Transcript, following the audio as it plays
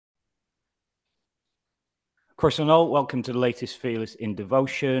Chris and all, welcome to the latest Fearless in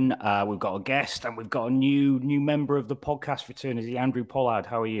Devotion. We've got a guest and we've got a new member of the podcast fraternity, Andrew Pollard.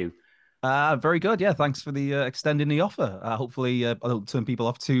 How are you? Very good. Yeah, thanks for the extending the offer. Hopefully, I don't turn people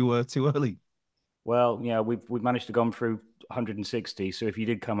off too early. Well, yeah, we've managed to go through 160. So if you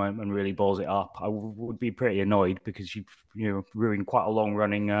did come and really balls it up, I would be pretty annoyed because you've ruined quite a long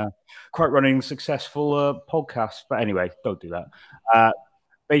running, quite running successful podcast. But anyway, don't do that. Uh,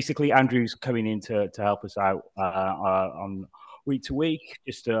 Basically, Andrew's coming in to help us out on week to week,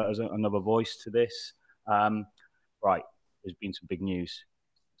 just as another voice to this. Um, right, there's been some big news,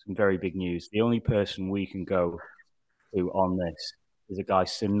 some very big news. The only person we can go to on this is a guy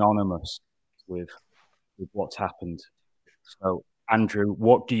synonymous with what's happened. So, Andrew,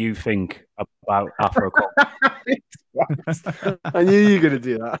 what do you think about Arthur Okon? I knew you were going to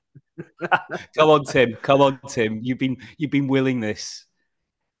do that. Come on, Tim. Come on, Tim. You've been willing this.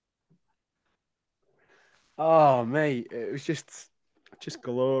 Oh, mate, it was just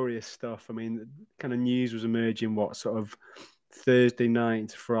glorious stuff. I mean, kind of news was emerging what sort of Thursday night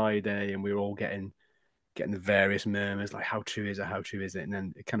to Friday, and we were all getting the various murmurs like, how true is it? How true is it? And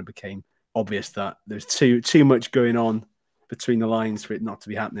then it kind of became obvious that there's too much going on between the lines for it not to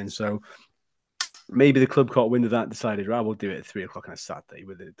be happening. So maybe the club caught wind of that and decided, right, we'll do it at 3 o'clock on a Saturday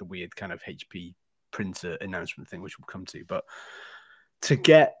with the weird kind of HP printer announcement thing, which we'll come to. But to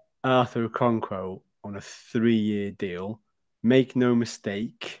get Arthur Okonkwo on a 3-year deal, make no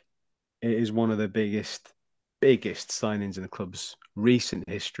mistake, it is one of the biggest signings in the club's recent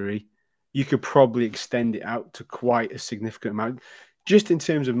history. You could probably extend it out to quite a significant amount, just in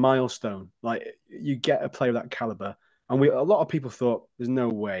terms of milestone. Like, you get a player of that caliber, and a lot of people thought there's no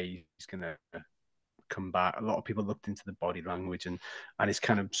way he's going to come back. A lot of people looked into the body language and his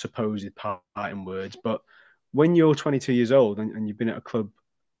kind of supposed parting words. But when you're 22 years old and you've been at a club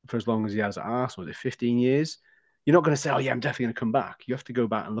for as long as he has at Arsenal, is it 15 years? You're not going to say, oh, yeah, I'm definitely going to come back. You have to go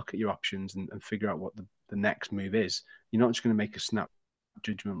back and look at your options and figure out what the next move is. You're not just going to make a snap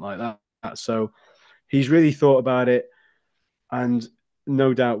judgment like that. So he's really thought about it. And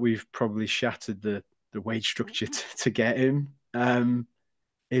no doubt we've probably shattered the wage structure to get him.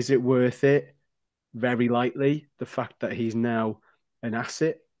 Is it worth it? Very likely. The fact that he's now an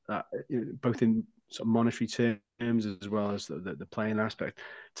asset, both in sort of monetary terms as well as the playing aspect,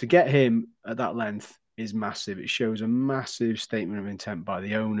 to get him at that length is massive. It shows a massive statement of intent by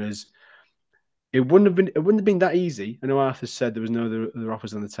the owners. It wouldn't have been that easy. I know Arthur said there was no other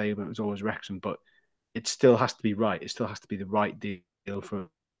offers on the table and it was always Wrexham, but it still has to be right. It still has to be the right deal for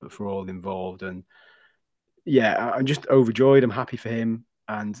all involved. And yeah, I'm just overjoyed. I'm happy for him.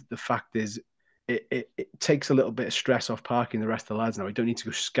 And the fact is, it takes a little bit of stress off Parkin the rest of the lads now. We don't need to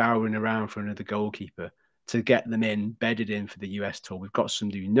go scouring around for another goalkeeper to get them bedded in for the US tour. We've got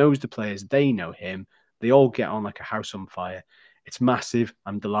somebody who knows the players. They know him. They all get on like a house on fire. It's massive.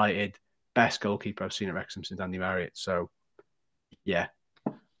 I'm delighted. Best goalkeeper I've seen at Wrexham since Andy Marriott. So, yeah,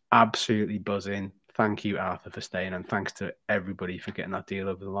 absolutely buzzing. Thank you, Arthur, for staying, and thanks to everybody for getting that deal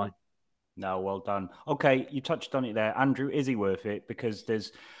over the line. No, well done. Okay, you touched on it there, Andrew. Is he worth it? Because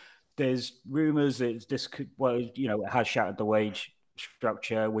there's rumours that this could, well, it has shattered the wage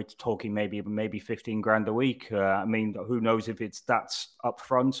structure. We're talking maybe 15 grand a week. I mean, who knows if that's up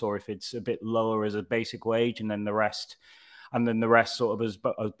front or if it's a bit lower as a basic wage, and then the rest sort of as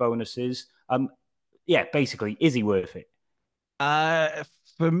bonuses. Yeah, basically, is he worth it?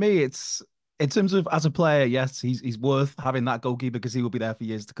 For me, it's in terms of as a player, yes, he's worth having that goalkeeper because he will be there for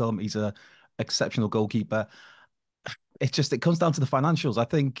years to come. He's a exceptional goalkeeper. It comes down to the financials. I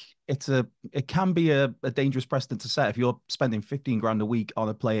think it can be a dangerous precedent to set if you're spending 15 grand a week on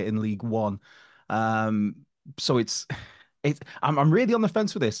a player in League One. So I'm really on the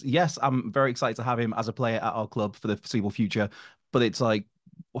fence with this. Yes, I'm very excited to have him as a player at our club for the foreseeable future, but it's like,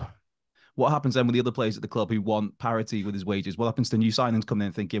 what happens then with the other players at the club who want parity with his wages? What happens to new signings coming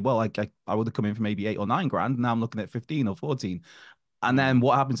in thinking, well, I would have come in for maybe 8 or 9 grand. Now I'm looking at 15 or 14. And then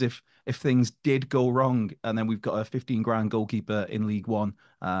what happens if things did go wrong and then we've got a 15 grand goalkeeper in League One?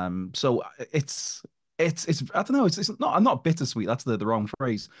 So it's I don't know. It's not, I'm not bittersweet. That's the wrong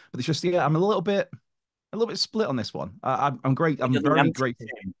phrase. But it's just, yeah, I'm a little bit split on this one. I'm great. I'm very grateful.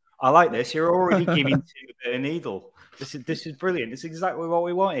 I like this. You're already giving Tim a needle. This is brilliant. This is exactly what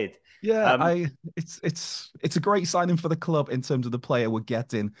we wanted. Yeah, it's a great signing for the club in terms of the player we're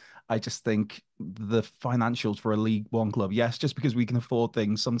getting. I just think the financials for a League One club, yes, just because we can afford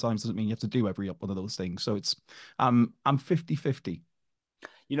things sometimes doesn't mean you have to do every one of those things. So I'm 50-50.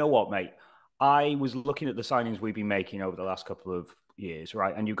 You know what, mate? I was looking at the signings we've been making over the last couple of years,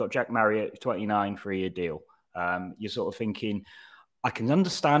 right? And you've got Jack Marriott, 29, 3-year deal. You're sort of thinking, I can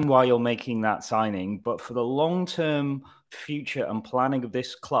understand why you're making that signing, but for the long-term future and planning of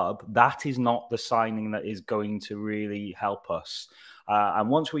this club, that is not the signing that is going to really help us. And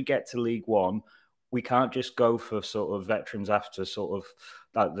once we get to League One, we can't just go for sort of veterans after sort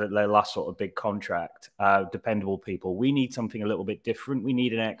of their last sort of big contract, dependable people. We need something a little bit different. We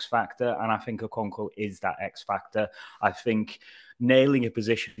need an X factor, and I think Okonkwo is that X factor. I think nailing a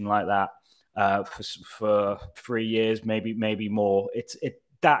position like that for 3 years, maybe more.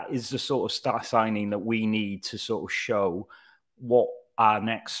 That is the sort of star signing that we need to sort of show what our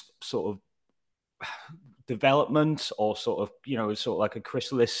next sort of development or sort of like a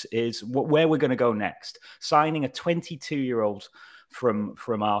chrysalis is, where we're going to go next. Signing a 22-year-old from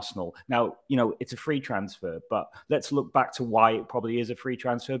Arsenal. Now, it's a free transfer, but let's look back to why it probably is a free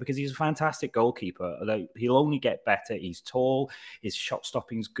transfer, because he's a fantastic goalkeeper. He'll only get better. He's tall. His shot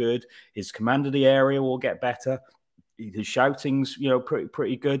stopping's good. His command of the area will get better. His shouting's,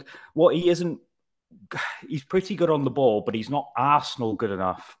 pretty good. What he isn't, he's pretty good on the ball, but he's not Arsenal good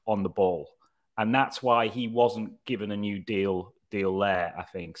enough on the ball. And that's why he wasn't given a new deal there, I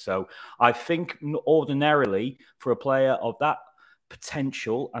think. So I think ordinarily for a player of that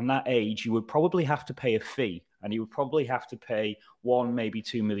potential and that age, you would probably have to pay a fee, and you would probably have to pay £1, maybe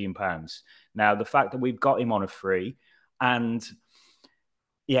 £2 million. Now, the fact that we've got him on a free, and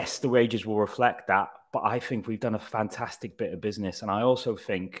yes, the wages will reflect that, but I think we've done a fantastic bit of business. And I also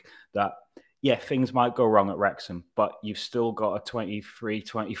think that, yeah, things might go wrong at Wrexham, but you've still got a 23,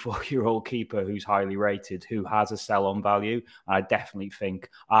 24-year-old keeper who's highly rated, who has a sell-on value. I definitely think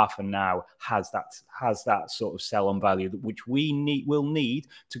Arthur now has that sort of sell-on value, which will need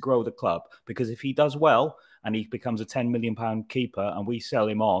to grow the club. Because if he does well and he becomes a £10 million keeper and we sell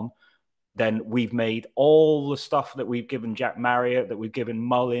him on, then we've made all the stuff that we've given Jack Marriott, that we've given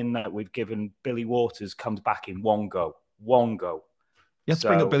Mullin, that we've given Billy Waters comes back in one go. You have to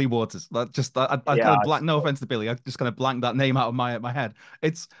bring up Billy Waters. I kind of blank. No offense to Billy, I just kind of blanked that name out of my head.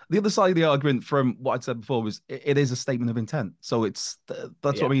 It's the other side of the argument from what I'd said before was it is a statement of intent. So that's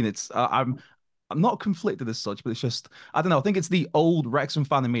what I mean. It's I'm not conflicted as such, but it's just I don't know. I think it's the old Wrexham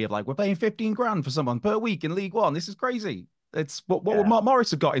fan in me of like, we're paying 15 grand for someone per week in League One. This is crazy. It's what would Mark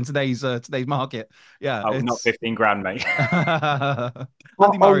Morris have got in today's market? Yeah, it's not 15 grand, mate.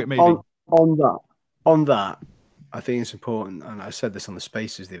 Andy Marriott, maybe on that. I think it's important, and I said this on the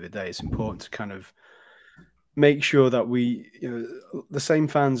Spaces the other day, it's important to kind of make sure that we, the same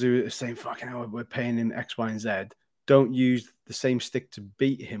fans who are saying, fucking hell, we're paying him X, Y, and Z, don't use the same stick to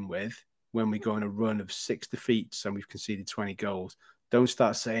beat him with when we go on a run of 6 defeats and we've conceded 20 goals. Don't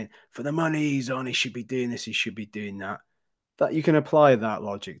start saying, for the money he's on, he should be doing this, he should be doing that. That you can apply that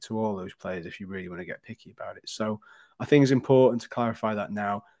logic to all those players if you really want to get picky about it. So I think it's important to clarify that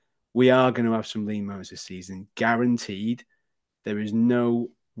now. We are going to have some lean moments this season, guaranteed. There is no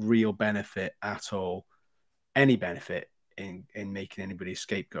real benefit at all, any benefit in making anybody a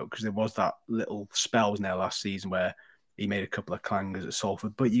scapegoat, because there was that little spell in there last season where he made a couple of clangers at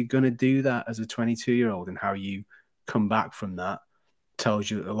Salford. But you're going to do that as a 22-year-old, and how you come back from that tells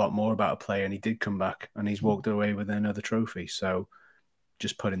you a lot more about a player. And he did come back, and he's walked away with another trophy. So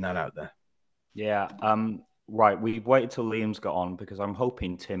just putting that out there. Yeah. Right, we've waited till Liam's got on because I'm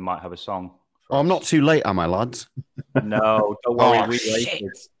hoping Tim might have a song. I'm not too late, am I, lads? No, don't worry.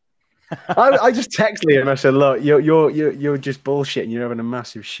 I just texted Liam. I said, "Look, you're just bullshitting. You're having a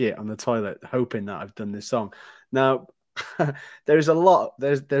massive shit on the toilet, hoping that I've done this song." Now, there's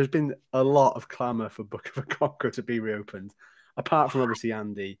been a lot of clamour for Book of Okonkwo to be reopened, apart from obviously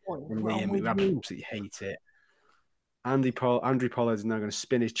Andy and Liam, who absolutely hate it. Andrew Pollard is now going to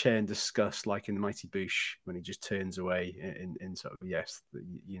spin his chair in disgust, like in the Mighty Boosh, when he just turns away in sort of, yes,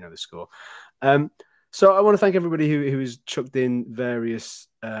 the score. So I want to thank everybody who has chucked in various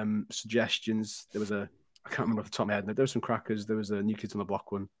suggestions. There was I can't remember off the top of my head, there were some crackers. There was a New Kids on the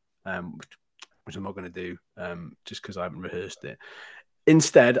Block one, which I'm not going to do just because I haven't rehearsed it.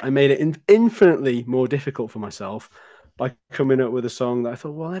 Instead, I made it infinitely more difficult for myself by coming up with a song that I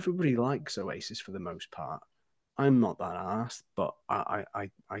thought, well, everybody likes Oasis for the most part. I'm not that arsed, but I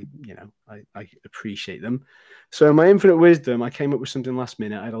appreciate them. So in my infinite wisdom, I came up with something last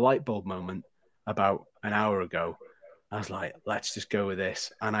minute. I had a light bulb moment about an hour ago. I was like, let's just go with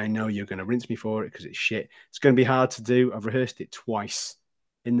this. And I know you're going to rinse me for it because it's shit. It's going to be hard to do. I've rehearsed it twice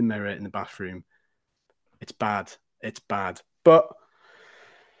in the mirror in the bathroom. It's bad. It's bad. But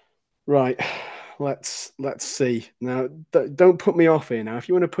right. Let's see. Now, don't put me off here. Now, if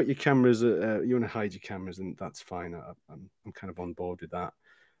you want to put your cameras, you want to hide your cameras, then that's fine. I'm kind of on board with that.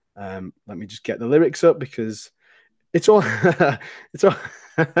 Let me just get the lyrics up because it's all it's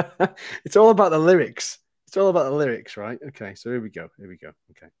all about the lyrics. It's all about the lyrics, right? Okay, so here we go. Here we go.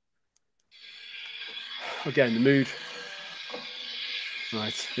 Okay. Again, the mood.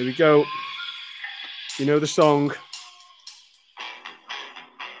 Right, here we go. You know the song.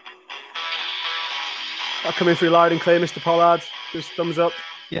 That coming through loud and clear, Mr. Pollard. Just thumbs up.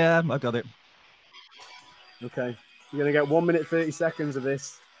 Yeah, I got it. Okay. You're going to get 1 minute 30 seconds of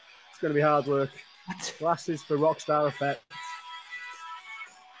this. It's going to be hard work. Glasses for rockstar effect.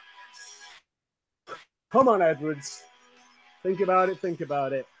 Come on, Edwards. Think about it. Think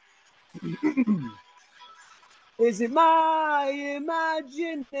about it. Is it my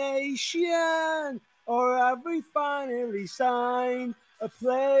imagination, or have we finally signed a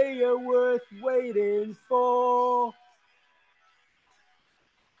player worth waiting for?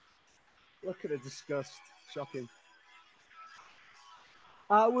 Look at the disgust. Shocking.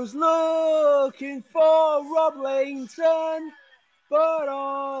 I was looking for Rob Langton, but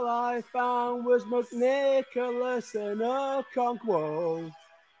all I found was McNicholas and Okonkwo.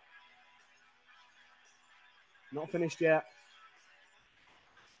 Not finished yet.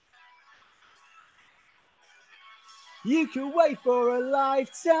 You can wait for a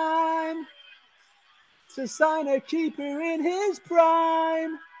lifetime to sign a keeper in his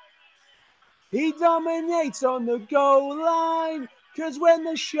prime. He dominates on the goal line, 'cause when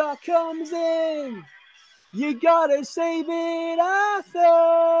the shot comes in, you gotta save it,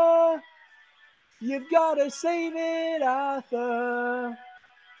 Arthur. You've gotta save it, Arthur.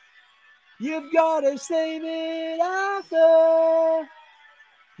 You've gotta save it, Arthur.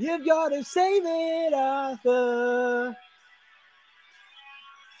 You've gotta save it, Arthur.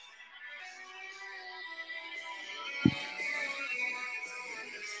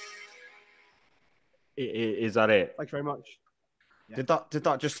 Is that it? Thank you very much. Yeah. Did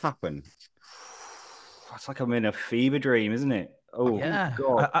that just happen? It's like I'm in a fever dream, isn't it? Oh, yeah.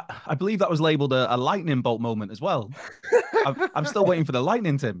 God. I believe that was labeled a lightning bolt moment as well. I'm still waiting for the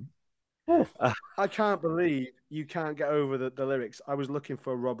lightning, Tim. I can't believe you can't get over the lyrics. I was looking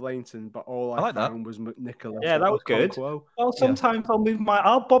for Rob Langton, but all I like found was McNicholas. Yeah, that was good. Okonkwo. Well, sometimes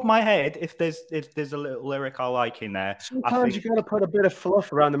I'll bob my head if there's a little lyric I like in there. Sometimes you got to put a bit of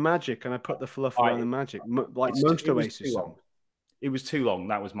fluff around the magic, and I put the fluff around the magic, like most Oasis songs. It was too long.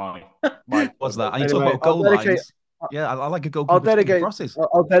 That was my. What's that? And you Anyway, talk about goal lines. Yeah, I like a goalkeeper.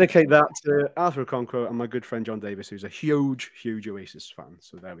 I'll dedicate that to Arthur Okonkwo and my good friend John Davis, who's a huge Oasis fan.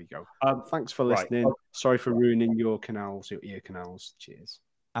 So there we go. Thanks for listening. Right. Sorry for ruining your ear canals. Cheers.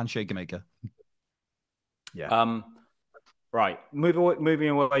 And Shaker Maker. Yeah. Right. Moving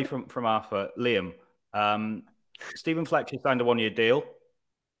away from Arthur, Liam. Stephen Fletcher signed a 1-year deal.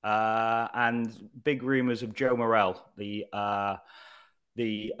 And big rumours of Joe Morrell, the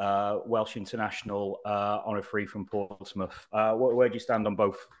Welsh international on a free from Portsmouth. Where do you stand on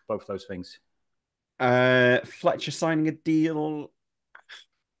both those things? Fletcher signing a deal.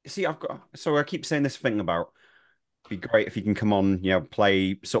 See, I keep saying this thing about it'd be great if he can come on,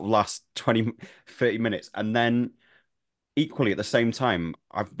 play sort of last 20, 30 minutes. And then equally at the same time,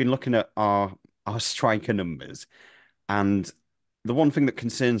 I've been looking at our striker numbers, and the one thing that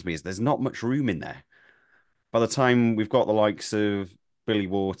concerns me is there's not much room in there. By the time we've got the likes of Billy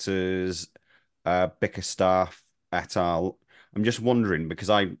Waters, Bickerstaff, et al., I'm just wondering,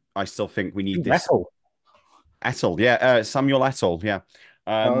 because I still think we need this. Ethel, yeah. Samuel Ethel, yeah.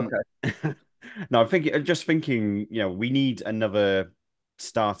 Okay. No, I'm just thinking, we need another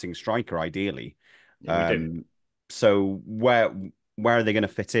starting striker, ideally. Yeah, we do. So where are they going to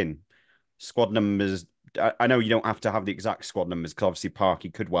fit in? Squad numbers. I know you don't have to have the exact squad numbers, because obviously Parky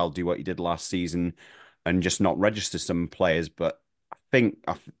could well do what he did last season and just not register some players. But I think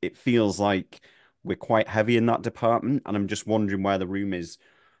it feels like we're quite heavy in that department, and I'm just wondering where the room is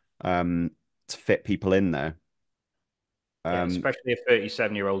to fit people in there. Yeah, especially a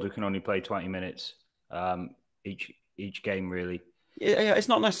 37-year-old who can only play 20 minutes each game, really. Yeah, it's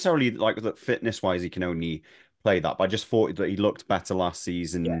not necessarily like that fitness-wise he can only play that, but I just thought that he looked better last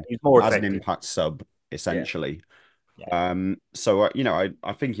season he's more as effective. an impact sub, essentially. Yeah. So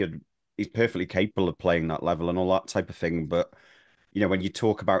I think he's perfectly capable of playing that level and all that type of thing. But when you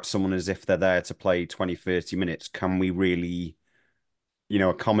talk about someone as if they're there to play 20, 30 minutes, can we really,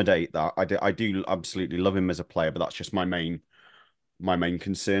 accommodate that? I do absolutely love him as a player, but that's just my main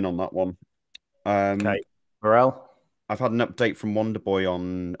concern on that one. Okay, Morel. I've had an update from Wonderboy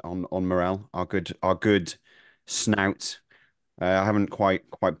on Morel, our good snout. I haven't quite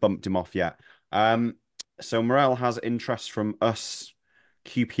bumped him off yet. So Morel has interest from us,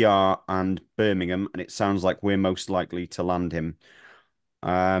 QPR, and Birmingham, and it sounds like we're most likely to land him.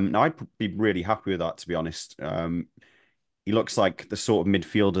 Now I'd be really happy with that, to be honest. He looks like the sort of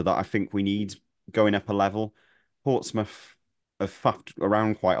midfielder that I think we need going up a level. Portsmouth have faffed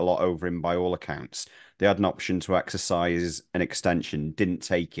around quite a lot over him by all accounts. They had an option to exercise an extension, didn't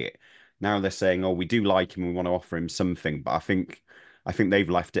take it. Now they're saying, "Oh, we do like him, we want to offer him something." But I think they've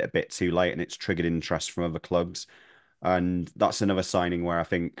left it a bit too late, and it's triggered interest from other clubs. And that's another signing where I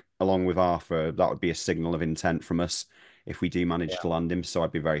think, along with Arthur, that would be a signal of intent from us if we do manage to land him. So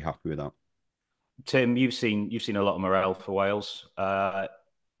I'd be very happy with that. Tim, you've seen a lot of morale for Wales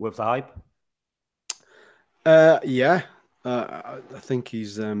with the hype. Yeah, I think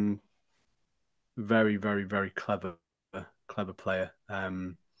he's very, very, very clever player.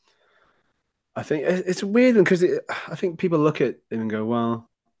 I think it's a weird one because I think people look at him and go, well,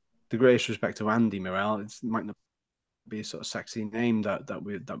 the greatest respect to Andy Morel, it might not be a sort of sexy name that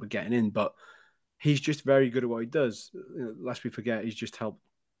we're getting in, but he's just very good at what he does. Lest we forget, he's just helped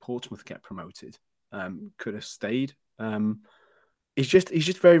Portsmouth get promoted. Could have stayed. He's just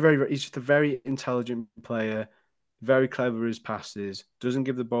very, very, he's just a very intelligent player, very clever with his passes, doesn't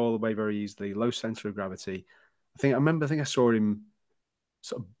give the ball away very easily, low center of gravity. I think I saw him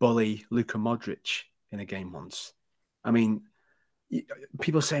sort of bully Luka Modric in a game once. I mean,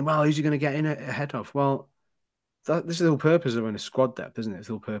 people saying, well, who's he going to get in ahead of? Well, this is the whole purpose of having a squad depth, isn't it? It's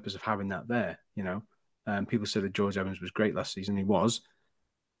the whole purpose of having that there, you know. People said that George Evans was great last season. He was.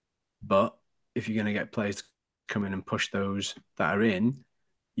 But if you're going to get players to come in and push those that are in,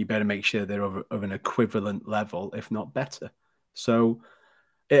 you better make sure they're of an equivalent level, if not better. So,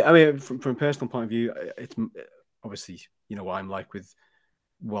 I mean, from a personal point of view, it's obviously, you know what I'm like with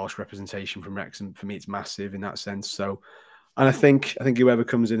Welsh representation from Wrexham. For me, it's massive in that sense. So, and I think whoever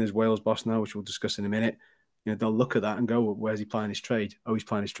comes in as Wales boss now, which we'll discuss in a minute, you know, they'll look at that and go, well, "Where's he playing his trade? Oh, he's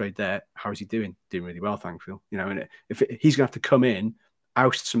playing his trade there. How is he doing? Doing really well, thankfully." You know, and he's going to have to come in,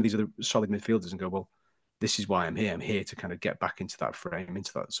 oust some of these other solid midfielders, and go, "Well, this is why I'm here. I'm here to kind of get back into that frame,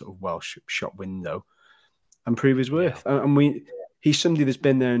 into that sort of Welsh shop window, and prove his worth." Yeah. And he's somebody that's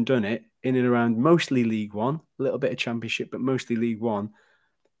been there and done it in and around mostly League One, a little bit of Championship, but mostly League One.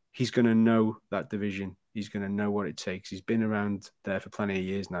 He's going to know that division. He's going to know what it takes. He's been around there for plenty of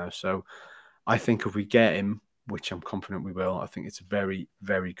years now. So I think if we get him, which I'm confident we will, I think it's a very,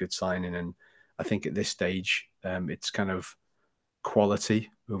 very good signing. And I think at this stage, it's kind of quality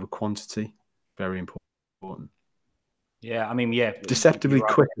over quantity. Very important. Yeah, I mean, yeah. Deceptively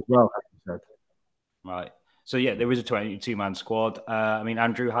quick as well. Right. So, yeah, there is a 22-man squad. I mean,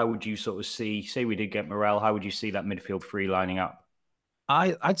 Andrew, how would you sort of say we did get Morel, how would you see that midfield three lining up?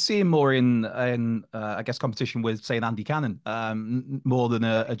 I'd see him more in I guess competition with, say, an Andy Cannon, more than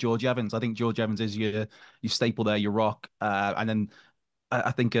a George Evans. I think George Evans is your staple there, your rock, and then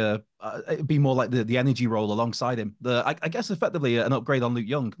I think it'd be more like the energy role alongside him. I guess effectively an upgrade on Luke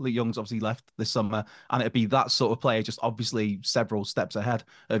Young. Luke Young's obviously left this summer, and it'd be that sort of player, just obviously several steps ahead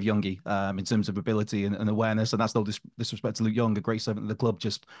of Youngie in terms of ability and awareness. And that's no disrespect to Luke Young, a great servant of the club.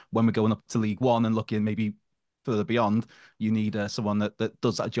 Just when we're going up to League One and looking maybe further beyond, you need someone that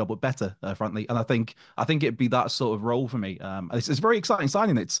does that job but better, frankly. And I think it'd be that sort of role for me. It's a very exciting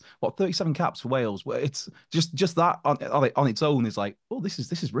signing. It's 37 caps for Wales. It's just that on its own is like, oh, this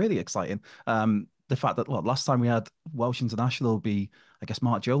is really exciting. The fact that last time we had Welsh international be, I guess,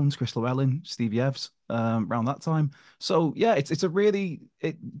 Mark Jones, Chris Llewellyn, Stevie Evs around that time. So yeah, it's a really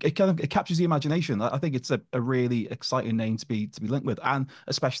it captures the imagination. I think it's a really exciting name to be linked with, and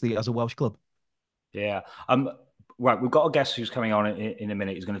especially as a Welsh club. Yeah. Right, we've got a guest who's coming on in a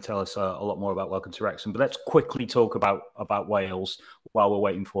minute. He's going to tell us a lot more about Welcome to Wrexham. But let's quickly talk about Wales while we're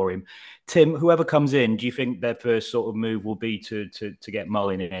waiting for him. Tim, whoever comes in, do you think their first sort of move will be to get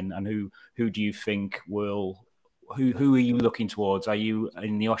Mullin in? And who do you think will? Who are you looking towards? Are you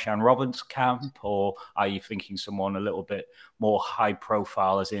in the Osian Roberts camp, or are you thinking someone a little bit more high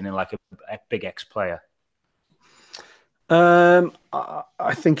profile, as in like a big ex-player?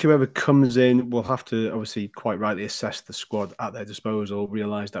 I think whoever comes in will have to obviously quite rightly assess the squad at their disposal,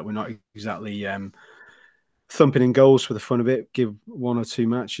 realise that we're not exactly thumping in goals for the fun of it, give one or two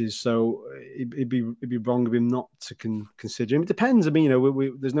matches. So it'd be wrong of him not to consider him. It depends. I mean, you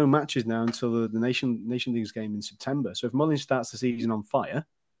know, there's no matches now until the Nation League's game in September. So if Mullin starts the season on fire,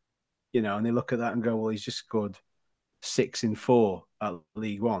 you know, and they look at that and go, well, he's just scored 6 in 4 at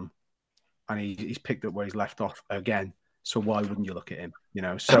League One, and he's picked up where he's left off again. So why wouldn't you look at him? You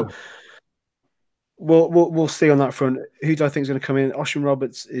know, so we'll see on that front. Who do I think is going to come in? Osian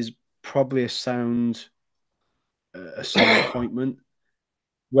Roberts is probably a sound appointment.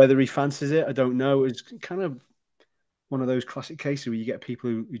 Whether he fancies it, I don't know. It's kind of one of those classic cases where you get people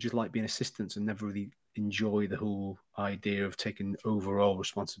who just like being assistants and never really enjoy the whole idea of taking overall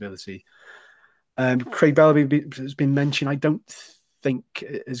responsibility. Craig Bellamy has been mentioned. I don't think,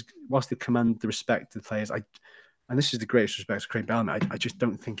 whilst they command the respect of the players, and this is the greatest respect to Craig Bellamy, I just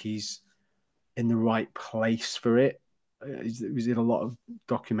don't think he's in the right place for it. He's in a lot of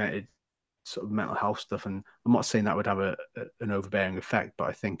documented sort of mental health stuff, and I'm not saying that would have an overbearing effect, but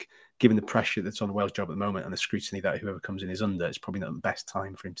I think given the pressure that's on the Wales job at the moment and the scrutiny that whoever comes in is under, it's probably not the best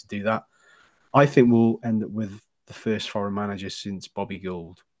time for him to do that. I think we'll end up with the first foreign manager since Bobby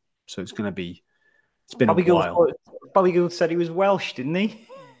Gould, so it's been Bobby a while. Bobby Gould said he was Welsh, didn't he?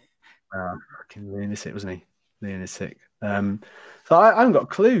 Fucking lunatic, wasn't he? Lunatic. So I haven't got a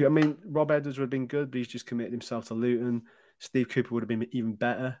clue. I mean, Rob Edwards would have been good, but he's just committed himself to Luton. Steve Cooper would have been even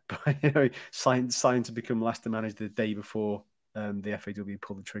better, but signed to become Leicester manager the day before the FAW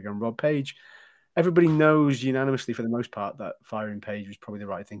pulled the trigger on Rob Page. Everybody knows unanimously, for the most part, that firing Page was probably the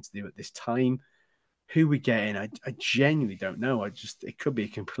right thing to do at this time. Who we get in, I genuinely don't know. It could be a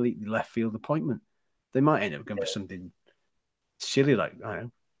completely left field appointment. They might end up going for something silly like, I don't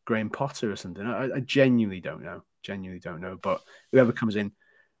know, Graham Potter or something. I genuinely don't know. But whoever comes in,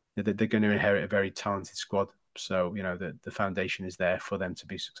 they're going to inherit a very talented squad. So, the foundation is there for them to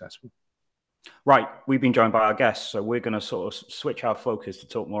be successful. Right. We've been joined by our guests, so we're going to sort of switch our focus to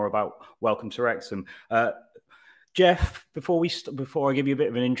talk more about Welcome to Wrexham. Jeff, before I give you a bit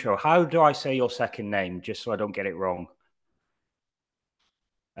of an intro, how do I say your second name, just so I don't get it wrong?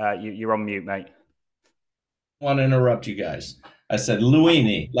 You're on mute, mate. I want to interrupt you guys. I said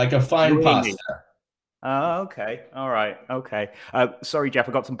Luini, like a fine Luini. pasta. Okay. All right. Okay. Sorry, Jeff,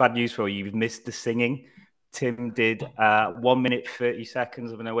 I got some bad news for you. You've missed the singing. Tim did 1 minute 30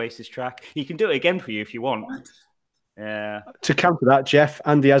 seconds of an Oasis track. He can do it again for you if you want. Yeah. To counter that, Jeff,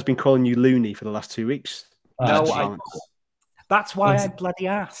 Andy has been calling you loony for the last 2 weeks. That's why I bloody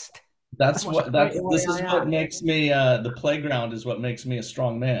asked. This is what makes me the playground is what makes me a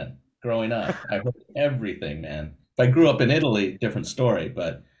strong man. Growing up, I heard everything, man. If I grew up in Italy, different story.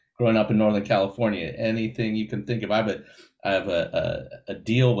 But growing up in Northern California, anything you can think of, I have a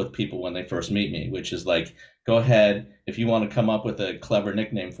deal with people when they first meet me, which is like, go ahead, if you want to come up with a clever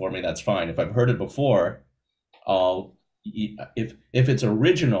nickname for me, that's fine. If I've heard it before, if it's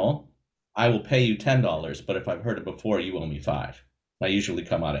original, I will pay you $10. But if I've heard it before, you owe me $5. I usually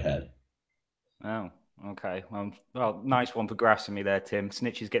come out ahead. Oh. Okay. Well, nice one for grassing me there, Tim.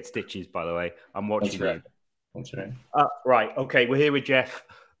 Snitches get stitches, by the way. I'm watching you. That's right. Right. Okay. We're here with Jeff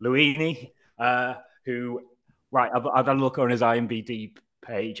Luini, who, right, I've had a look on his IMDb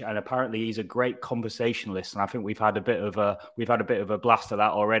page, and apparently he's a great conversationalist, and I think we've had a bit of a blast of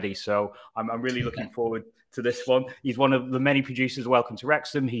that already. So I'm really looking forward to this one. He's one of the many producers. Welcome to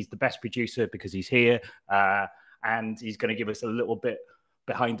Wrexham. He's the best producer because he's here, and he's going to give us a little bit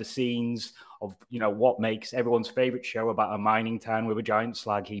behind the scenes of what makes everyone's favorite show about a mining town with a giant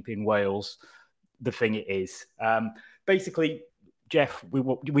slag heap in Wales the thing it is. Basically, Jeff,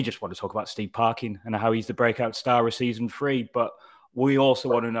 we just want to talk about Steve Parkin and how he's the breakout star of season 3, but we also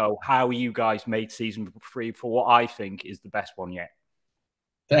want to know how you guys made season 3 for what I think is the best one yet.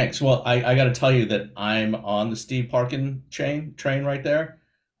 Thanks. Well, I got to tell you that I'm on the Steve Parkin train right there.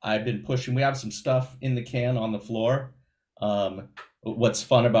 I've been pushing. We have some stuff in the can on the floor. What's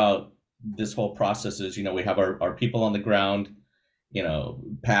fun about this whole process is, we have our people on the ground,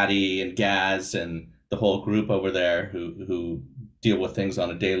 Patty and Gaz and the whole group over there who deal with things on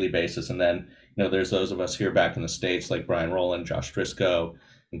a daily basis. And then, there's those of us here back in the States like Brian Rowland, Josh Driscoll,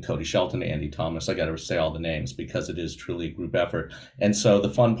 and Cody Shelton, Andy Thomas. I got to say all the names because it is truly a group effort. And so the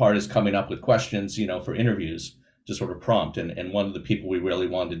fun part is coming up with questions, for interviews to sort of prompt. And one of the people we really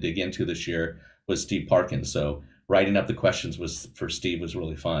wanted to dig into this year was Steve Parkin. So writing up the questions for Steve was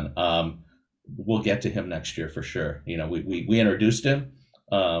really fun. We'll get to him next year for sure. We introduced him.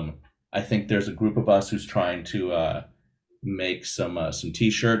 I think there's a group of us who's trying to make some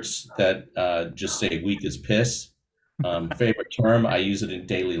T-shirts that just say "weak as piss." Favorite term. I use it in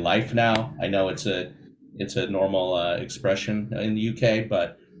daily life now. I know it's a normal expression in the UK,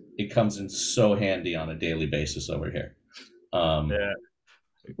 but it comes in so handy on a daily basis over here.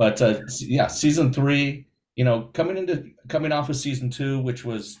 But season 3. Coming off of season 2, which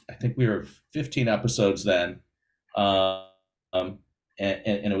was, I think we were 15 episodes then, and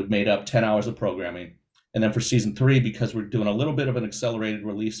it would made up 10 hours of programming. And then for season 3, because we're doing a little bit of an accelerated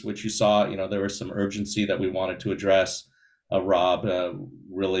release, which you saw, there was some urgency that we wanted to address. Rob,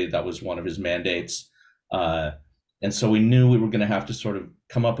 really, that was one of his mandates. And so we knew we were going to have to sort of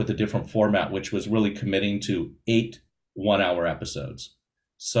come up with a different format, which was really committing to 8 one-hour episodes.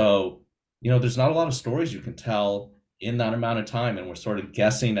 So, there's not a lot of stories you can tell in that amount of time. And we're sort of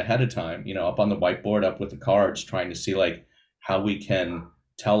guessing ahead of time, up on the whiteboard, up with the cards, trying to see like how we can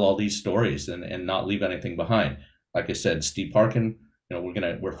tell all these stories and not leave anything behind. Like I said, Steve Parkin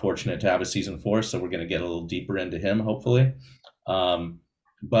we're fortunate to have a season 4, so we're gonna get a little deeper into him, hopefully.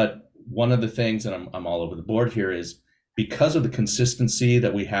 But one of the things, and I'm all over the board here, is because of the consistency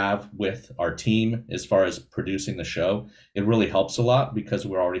that we have with our team as far as producing the show, it really helps a lot because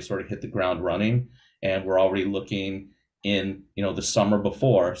we're already sort of hit the ground running, and we're already looking in, the summer of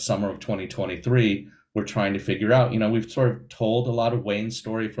 2023, we're trying to figure out, we've sort of told a lot of Wayne's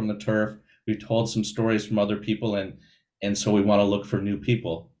story from the turf. We've told some stories from other people, and so we want to look for new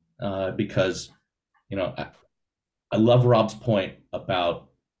people because, I love Rob's point about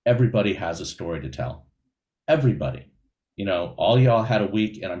everybody has a story to tell. Everybody. All y'all had a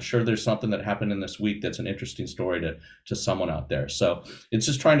week, and I'm sure there's something that happened in this week that's an interesting story to someone out there. So it's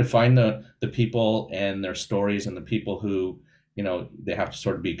just trying to find the people and their stories, and the people who, they have to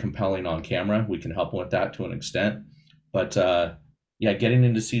sort of be compelling on camera. We can help them with that to an extent. But getting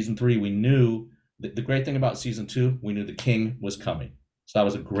into season 3, we knew the great thing about season 2, we knew the king was coming. So that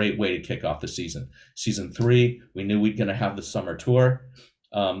was a great way to kick off the season. Season 3, we knew we're going to have the summer tour.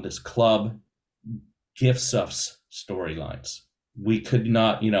 This club gifts us storylines. We could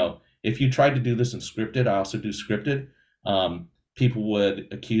not, if you tried to do this in scripted, I also do scripted, people would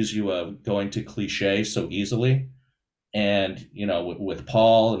accuse you of going to cliche so easily. And, with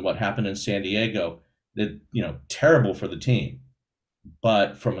Paul and what happened in San Diego, that, terrible for the team.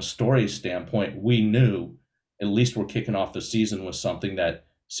 But from a story standpoint, we knew at least we're kicking off the season with something that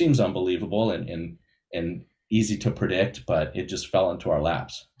seems unbelievable and easy to predict, but it just fell into our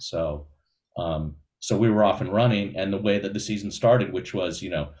laps. So we were off and running, and the way that the season started, which was,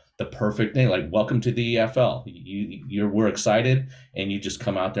 the perfect thing, like, welcome to the EFL. We're excited, and you just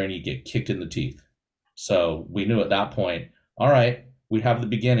come out there and you get kicked in the teeth. So we knew at that point, all right, we have the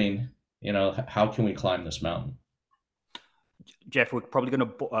beginning, how can we climb this mountain? Jeff, we're probably going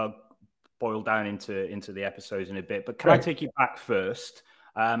to boil down into the episodes in a bit, but can I take you back first?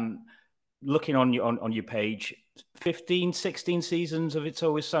 Looking on your page, 15, 16 seasons of It's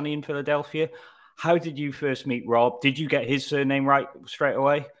Always Sunny in Philadelphia. How did you first meet Rob? Did you get his surname right straight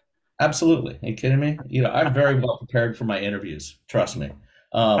away? Absolutely. Are you kidding me? I'm very well prepared for my interviews. Trust me.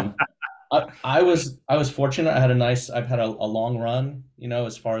 I was fortunate. I've had a long run,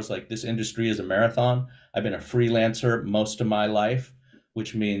 as far as like this industry is a marathon. I've been a freelancer most of my life,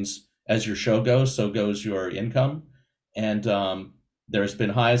 which means as your show goes, so goes your income. And there's been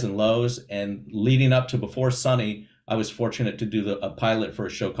highs and lows. And leading up to before Sunny, I was fortunate to do a pilot for a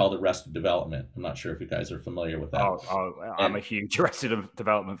show called Arrested Development. I'm not sure if you guys are familiar with that. I'm a huge Arrested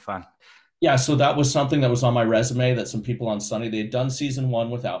Development fan. Yeah, so that was something that was on my resume that some people on Sunny, they had done season 1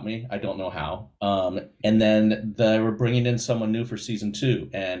 without me. I don't know how. And then they were bringing in someone new for season 2.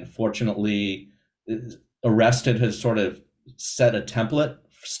 And fortunately, Arrested has sort of set a template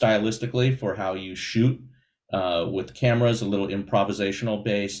stylistically for how you shoot with cameras, a little improvisational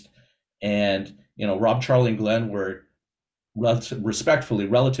based. And, Rob, Charlie, and Glenn were respectfully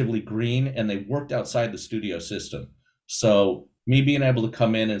relatively green, and they worked outside the studio system. So me being able to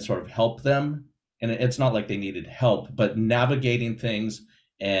come in and sort of help them, and it's not like they needed help, but navigating things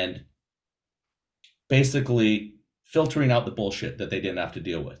and basically filtering out the bullshit that they didn't have to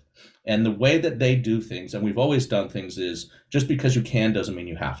deal with. And the way that they do things, and we've always done things, is just because you can doesn't mean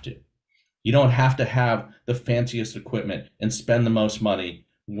you have to. You don't have to have the fanciest equipment and spend the most money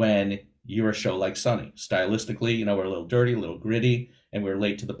when you're a show like Sunny. Stylistically, we're a little dirty, a little gritty, and we're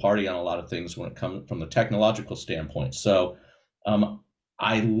late to the party on a lot of things when it comes from the technological standpoint. So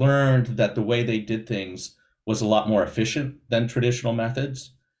I learned that the way they did things was a lot more efficient than traditional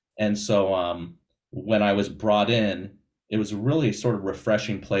methods. And so when I was brought in, it was a really sort of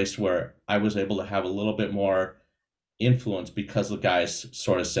refreshing place where I was able to have a little bit more influence, because the guys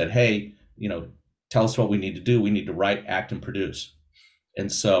sort of said, hey, tell us what we need to do. We need to write, act, and produce.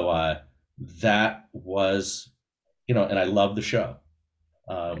 And so that was, and I love the show.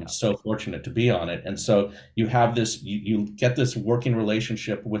 So fortunate to be on it. And so you have this, you get this working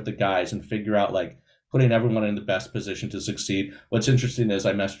relationship with the guys and figure out, like, putting everyone in the best position to succeed. What's interesting is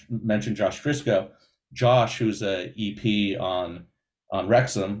I mentioned Josh Driscoll. Josh, who's a EP on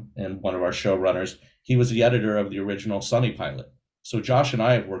Wrexham and one of our showrunners, he was the editor of the original Sunny pilot. So Josh and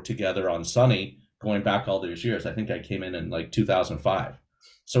I have worked together on Sunny going back all those years. I think I came in like 2005.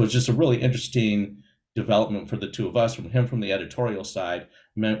 So it's just a really interesting development for the two of us, from him from the editorial side,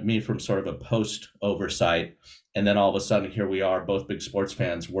 me from sort of a post oversight. And then all of a sudden, here we are, both big sports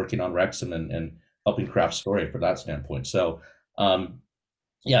fans working on Wrexham and helping craft story for that standpoint. So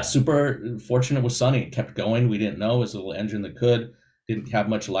super fortunate with Sunny. It kept going. We didn't know. It was a little engine that didn't have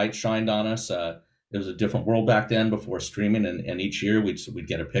much light shined on us. It was a different world back then before streaming. And each year we'd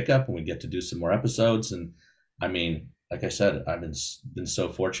get a pickup and we'd get to do some more episodes. And I mean, like I said, I've been so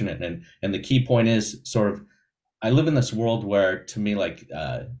fortunate, and the key point is sort of I live in this world where, to me, like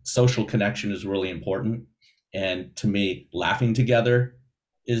social connection is really important, and to me, laughing together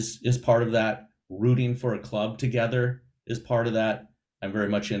is part of that. Rooting for a club together is part of that. I'm very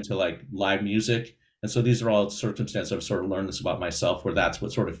much into like live music, and so these are all circumstances I've sort of learned this about myself, where that's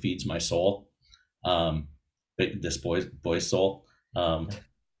what sort of feeds my soul, this boy's soul. And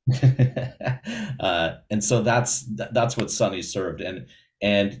so that's what Sonny served,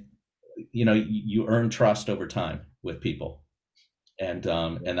 and you know, you earn trust over time with people, and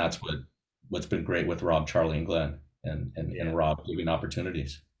that's what's been great with Rob, Charlie, and Glenn, and Rob giving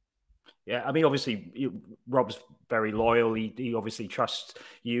opportunities. Yeah, I mean, obviously, Rob's very loyal. He obviously trusts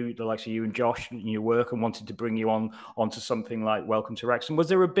you, the likes of you and Josh, in your work, and wanted to bring you onto something like Welcome to Wrexham. Was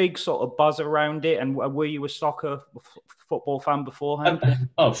there a big sort of buzz around it? And were you a football fan beforehand?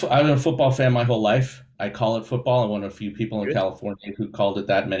 I've been a football fan my whole life. I call it football. I'm one of a few people in California who called it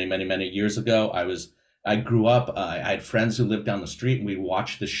that many years ago. I grew up. I had friends who lived down the street, and we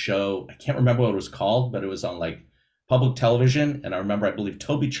watched the show. I can't remember what it was called, but it was on like public television, and I believe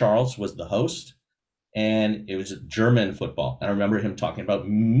Toby Charles was the host, and it was German football. And I remember him talking about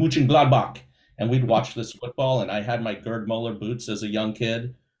Mönchengladbach, and we'd watch this football, and I had my Gerd Muller boots as a young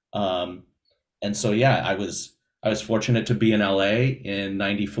kid. And so, yeah, I was fortunate to be in LA in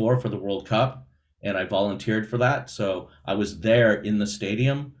 '94 for the World Cup, and I volunteered for that. So I was there in the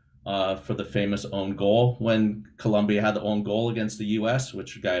stadium for the famous own goal when Colombia had the own goal against the US,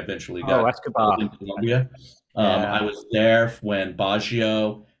 which the guy eventually got Escobar in Colombia. I was there when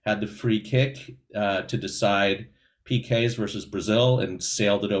Baggio had the free kick to decide PKs versus Brazil and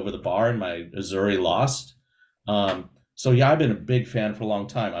sailed it over the bar, and my Azzurri lost. So yeah, I've been a big fan for a long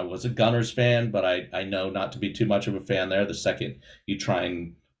time. I was a Gunners fan, but I know not to be too much of a fan there. The second you try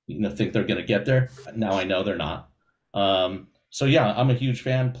and think they're going to get there, now I know they're not. So yeah, I'm a huge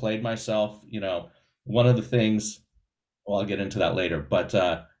fan. Played myself. One of the things. Well, I'll get into that later. But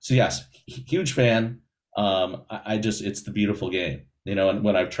so yes, huge fan. It's the beautiful game, and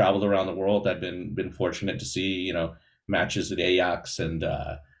when I've traveled around the world, I've been fortunate to see, matches at Ajax and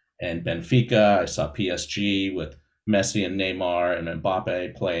Benfica. I saw PSG with Messi and Neymar and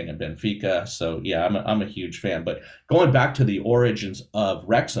Mbappe playing in Benfica. So yeah, I'm a huge fan. But going back to the origins of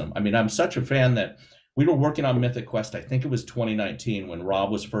Wrexham, I mean, I'm such a fan that we were working on Mythic Quest. I think it was 2019 when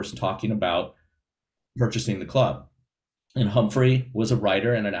Rob was first talking about purchasing the club. And Humphrey was a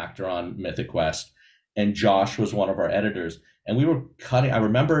writer and an actor on Mythic Quest, and Josh was one of our editors. And we were cutting. I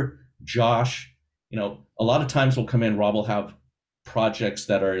remember Josh, a lot of times we'll come in, Rob will have projects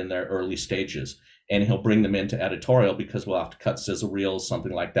that are in their early stages, and he'll bring them into editorial because we'll have to cut sizzle reels,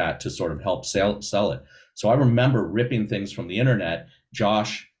 something like that, to sort of help sell it. So I remember ripping things from the internet,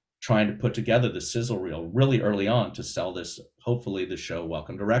 Josh trying to put together the sizzle reel really early on to sell this, hopefully the show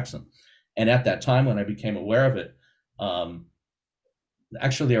Welcome to Wrexham. And at that time, when I became aware of it,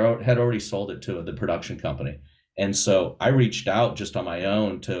 actually they had already sold it to the production company. And so I reached out just on my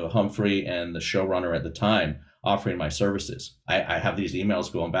own to Humphrey and the showrunner at the time, offering my services. I have these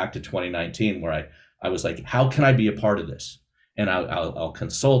emails going back to 2019 where I was like, how can I be a part of this? And I'll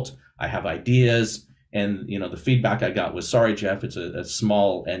consult. I have ideas. And the feedback I got was, sorry, Jeff, it's a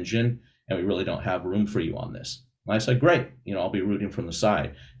small engine and we really don't have room for you on this. And I said, great, I'll be rooting from the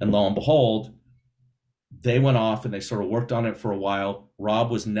side. And lo and behold, they went off and they sort of worked on it for a while.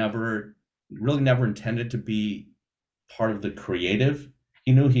 Rob was never intended to be part of the creative.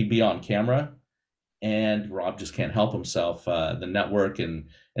 He knew he'd be on camera, and Rob just can't help himself. The network and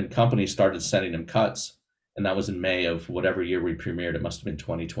company started sending him cuts, and that was in May of whatever year we premiered. It must have been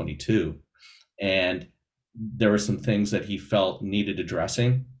 2022. And there were some things that he felt needed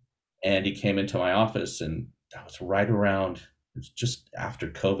addressing, and he came into my office, and that was right around, it was just after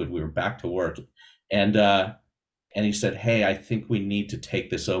COVID. We were back to work. And he said, hey, I think we need to take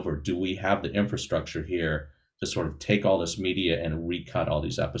this over. Do we have the infrastructure here to sort of take all this media and recut all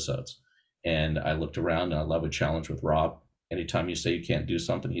these episodes? And I looked around, and I love a challenge with Rob. Anytime you say you can't do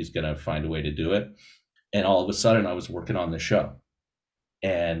something, he's going to find a way to do it. And all of a sudden, I was working on the show.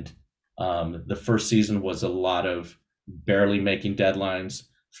 And the first season was a lot of barely making deadlines,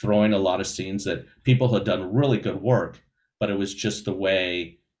 throwing a lot of scenes that people had done really good work, but it was just the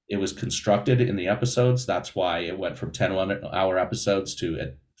way it was constructed in the episodes. That's why it went from 10-hour episodes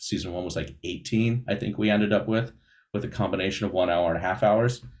to season 1 was like 18, I think we ended up with a combination of 1 hour and a half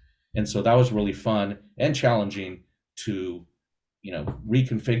hours. And so that was really fun and challenging to,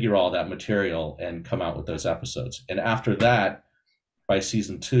 reconfigure all that material and come out with those episodes. And after that, by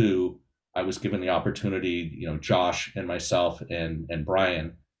season 2, I was given the opportunity, Josh and myself and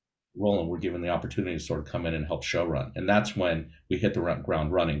Brian Roland were given the opportunity to sort of come in and help show run. And that's when we hit the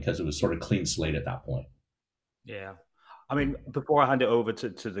ground running, because it was sort of clean slate at that point. Yeah. I mean, before I hand it over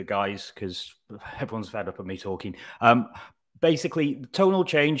to the guys, because everyone's fed up of me talking, basically, tonal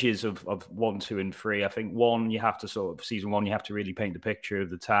changes of 1, 2, and 3. I think season 1, you have to really paint the picture of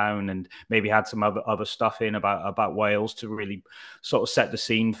the town, and maybe had some other stuff in about Wales to really sort of set the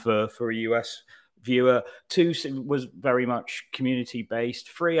scene for a US viewer. 2 was very much community based.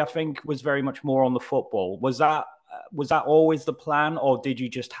 3, I think, was very much more on the football. Was that always the plan, or did you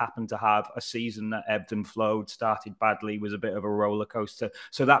just happen to have a season that ebbed and flowed, started badly, was a bit of a roller coaster,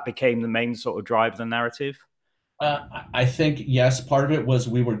 so that became the main sort of drive of the narrative? I think, yes, part of it was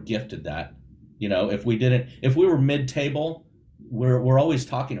we were gifted that. If we were mid-table, we're always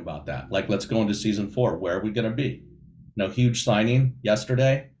talking about that. Like, let's go into season 4. Where are we going to be? Huge signing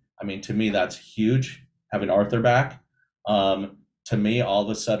yesterday. I mean, to me, that's huge, having Arthur back. To me, all of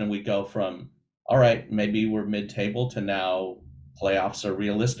a sudden we go from, all right, maybe we're mid-table, to now playoffs are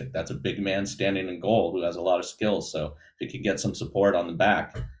realistic. That's a big man standing in goal who has a lot of skills. So if he could get some support on the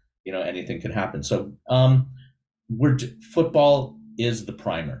back, anything can happen. So football is the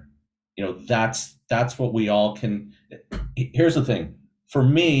primer. That's what we all can. Here's the thing. For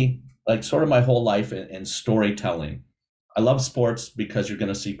me, like, sort of my whole life in storytelling, I love sports because you're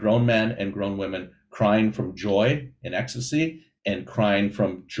going to see grown men and grown women crying from joy and ecstasy, and crying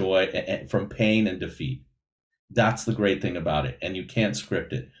from joy and from pain and defeat. That's the great thing about it, and you can't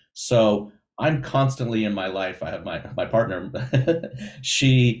script it. So I'm constantly in my life. I have my partner.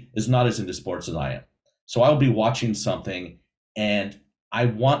 She is not as into sports as I am. So I'll be watching something, and I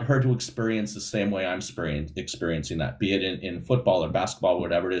want her to experience the same way I'm experiencing that, be it in football or basketball,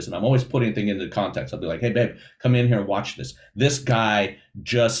 whatever it is. And I'm always putting things into context. I'll be like, hey, babe, come in here and watch this. This guy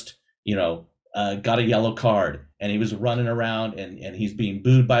just, got a yellow card, and he was running around, and he's being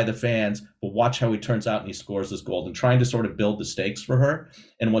booed by the fans, but watch how he turns out and he scores this goal, and trying to sort of build the stakes for her.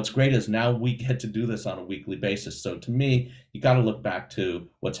 And what's great is now we get to do this on a weekly basis. So to me, you got to look back to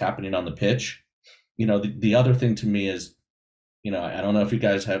what's happening on the pitch. The other thing to me is, I don't know if you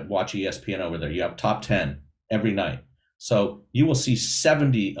guys watch ESPN over there. You have top 10 every night. So you will see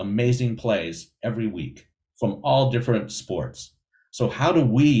 70 amazing plays every week from all different sports. So how do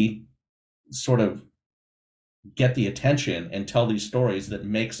we sort of get the attention and tell these stories that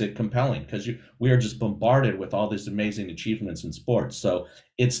makes it compelling? Because we are just bombarded with all these amazing achievements in sports. So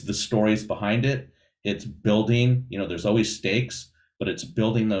it's the stories behind it. It's building, there's always stakes, but it's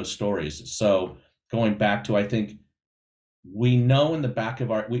building those stories. So going back to, I think, we know in the back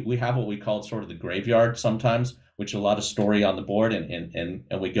of we have what we call sort of the graveyard sometimes, which is a lot of story on the board, and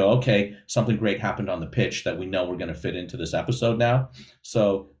we go, okay, something great happened on the pitch that we know we're going to fit into this episode now.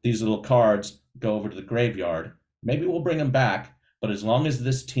 So these little cards go over to the graveyard. Maybe we'll bring them back, but as long as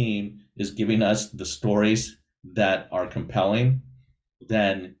this team is giving us the stories that are compelling,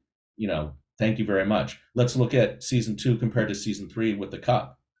 then, thank you very much. Let's look at season 2 compared to season 3 with the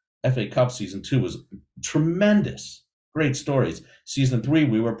Cup. FA Cup season 2 was tremendous. Great stories. Season 3,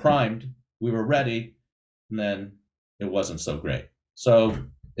 we were primed, we were ready, and then it wasn't so great. So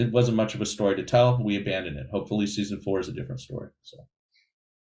it wasn't much of a story to tell. We abandoned it. Hopefully season 4 is a different story. So,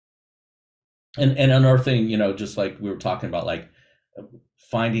 and another thing, just like we were talking about, like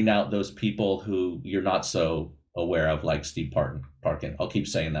finding out those people who you're not so aware of, like Steve Parkin. I'll keep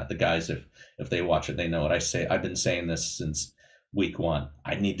saying that. The guys, if they watch it, they know what I say. I've been saying this since week 1.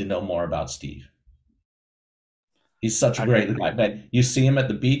 I need to know more about Steve. He's such a great guy. But you see him at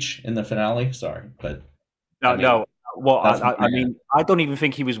the beach in the finale. Sorry, but no. Well, I mean, I don't even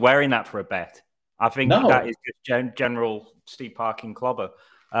think he was wearing that for a bet. I think that is just general Steve Parkin clobber.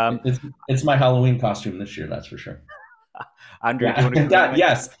 It's my Halloween costume this year, that's for sure. Andrew, do you want to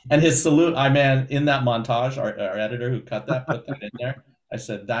yes, and his salute. In that montage, our editor who cut that put that in there. I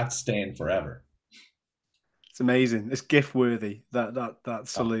said that's staying forever. It's amazing. It's gift worthy. That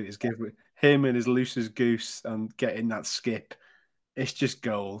salute is gift worthy. Him and his loose as goose and getting that skip, it's just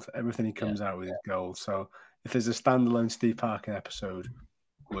gold. Everything he comes out with is gold. So if there's a standalone Steve Parkin episode,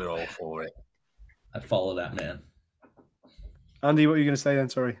 we're all for it. I'd follow that man. Andy, what were you going to say then?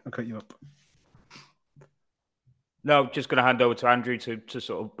 Sorry, I cut you up. No, just going to hand over to Andrew to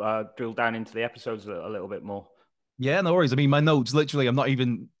sort of drill down into the episodes a little bit more. Yeah, no worries. I mean, my notes, literally, I'm not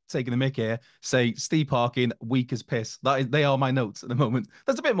even taking the mick here, say Steve Parkin, weak as piss. They are my notes at the moment.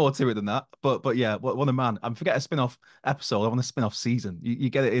 There's a bit more to it than that, but yeah, what a man. I forget a spin-off episode. I want a spin-off season. You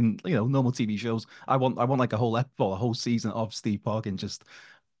get it in, normal TV shows. I want like a whole season of Steve Parkin just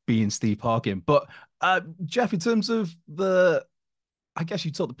being Steve Parkin. But Jeff, in terms of I guess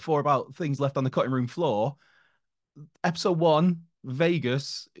you talked before about things left on the cutting room floor. Episode 1,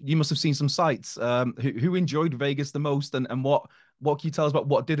 Vegas, you must have seen some sights. Who enjoyed Vegas the most, and what can you tell us about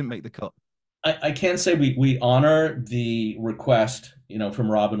what didn't make the cut? I can say we honor the request,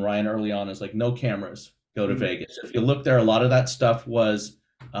 from Rob and Ryan early on, is like no cameras, go to Vegas. If you look there, a lot of that stuff was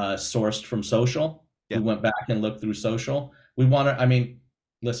sourced from social. Yeah. We went back and looked through social. We want to, I mean,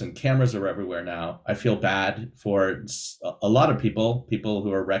 listen, cameras are everywhere now. I feel bad for a lot of people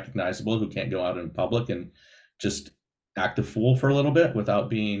who are recognizable, who can't go out in public and just act a fool for a little bit without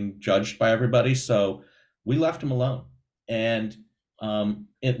being judged by everybody. So we left them alone. And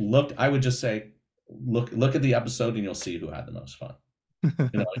it looked, I would just say, look at the episode and you'll see who had the most fun.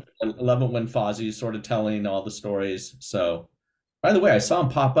 I love it when Fozzie's sort of telling all the stories. So, by the way, I saw him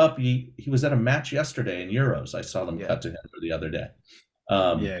pop up. He was at a match yesterday in Euros. I saw them cut to him for the other day.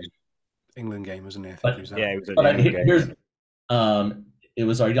 England game, wasn't it? I think But, he was Yeah, it was at but the I, end game. here's it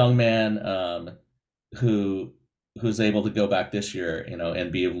was our young man who's able to go back this year,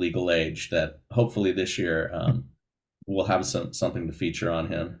 and be of legal age. That hopefully this year we'll have something to feature on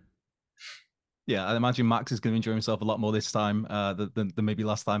him. Yeah, I imagine Max is going to enjoy himself a lot more this time than maybe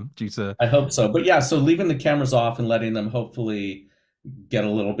last time due to. I hope so. But yeah, so leaving the cameras off and letting them hopefully get a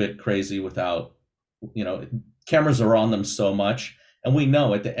little bit crazy without, cameras are on them so much. And we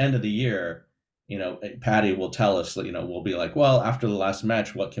know at the end of the year, Patty will tell us that, we'll be like, well, after the last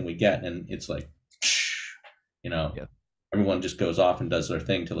match, what can we get? And it's like, everyone just goes off and does their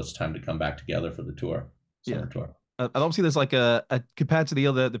thing till it's time to come back together for the summer tour. And obviously, there's like a compared to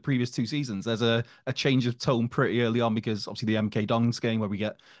the previous two seasons, there's a change of tone pretty early on, because obviously the MK Dons game where we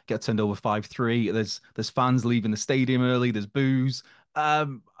get turned over 5-3. There's fans leaving the stadium early. There's boos.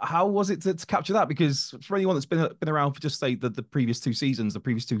 How was it to capture that? Because for anyone that's been around for just say the previous two seasons,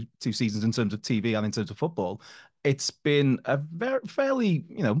 two seasons in terms of TV and in terms of football, it's been a fairly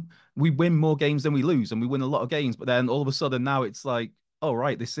we win more games than we lose, and we win a lot of games. But then all of a sudden now it's like, oh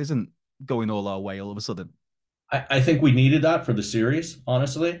right, this isn't going all our way all of a sudden. I think we needed that for the series,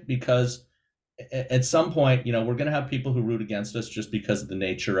 honestly, because at some point, we're going to have people who root against us just because of the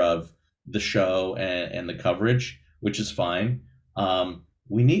nature of the show and the coverage, which is fine.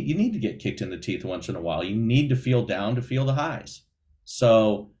 You need to get kicked in the teeth once in a while. You need to feel down to feel the highs.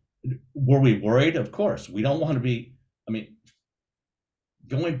 So were we worried? Of course. We don't want to be,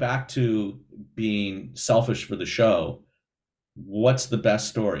 going back to being selfish for the show, what's the best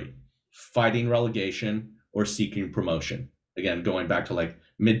story? Fighting relegation or seeking promotion? Again, going back to like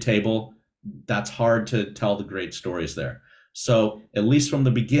mid-table, that's hard to tell the great stories there. So at least from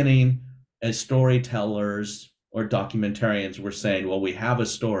the beginning, as storytellers or documentarians, we're saying, well, we have a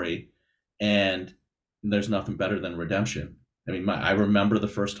story and there's nothing better than redemption. I remember the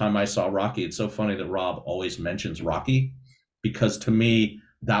first time I saw Rocky. It's so funny that Rob always mentions Rocky, because to me,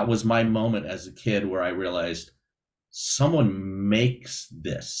 that was my moment as a kid where I realized someone makes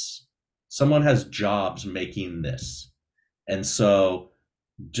this. Someone has jobs making this. And so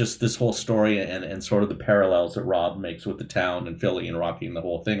just this whole story and sort of the parallels that Rob makes with the town and Philly and Rocky and the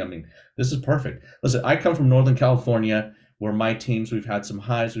whole thing. This is perfect. Listen, I come from Northern California, where my teams, we've had some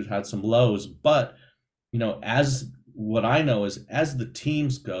highs, we've had some lows, but as what I know is as the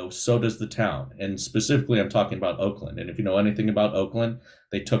teams go, so does the town. And specifically, I'm talking about Oakland. And if you know anything about Oakland,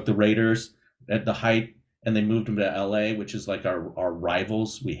 they took the Raiders at the height and they moved them to LA, which is like our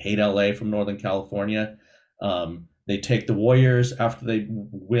rivals. We hate LA from Northern California. They take the Warriors after they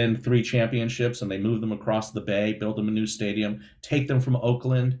win 3 championships and they move them across the bay, build them a new stadium, take them from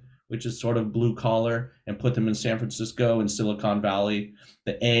Oakland, which is sort of blue collar, and put them in San Francisco and Silicon Valley.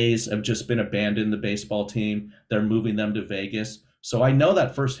 The A's have just been abandoned, the baseball team. They're moving them to Vegas. So I know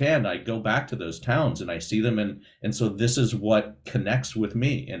that firsthand. I go back to those towns and I see them. And so this is what connects with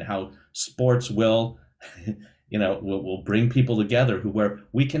me, and how sports will will bring people together where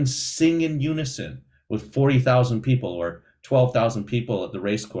we can sing in unison with 40,000 people or 12,000 people at the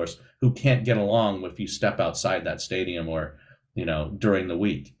race course who can't get along if you step outside that stadium or during the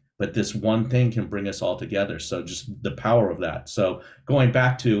week. But this one thing can bring us all together. So just the power of that. So going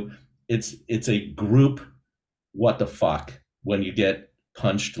back to it's a group what the fuck when you get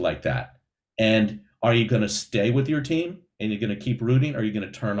punched like that. And are you going to stay with your team and you're going to keep rooting, or are you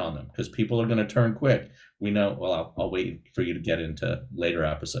going to turn on them? Because people are going to turn quick. We know, well, I'll wait for you to get into later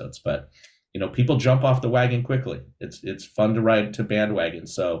episodes, but people jump off the wagon quickly. It's fun to ride to bandwagon.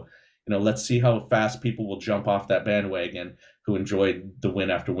 So, let's see how fast people will jump off that bandwagon who enjoyed the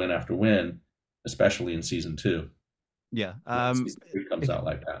win after win after win, especially in season 2. Yeah. Season 3 comes out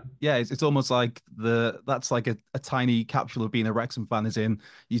like that. Yeah, it's almost like that's like a tiny capsule of being a Wrexham fan. Is in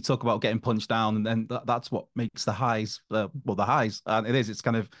you talk about getting punched down, and then that's what makes the highs. The highs, and it is. It's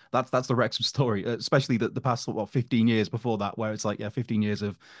kind of that's the Wrexham story, especially the past 15 years before that, where it's like 15 years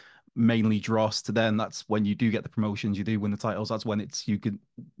of mainly dross to then that's when you do get the promotions, you do win the titles. That's when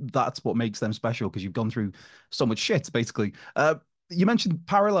that's what makes them special because you've gone through so much shit, basically. You mentioned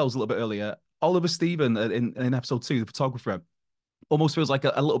parallels a little bit earlier. Oliver Stephen in episode 2, the photographer, almost feels like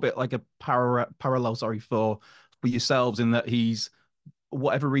a little bit like a parallel, sorry, for yourselves in that he's,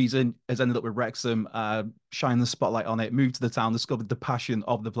 whatever reason, has ended up with Wrexham, shining the spotlight on it, moved to the town, discovered the passion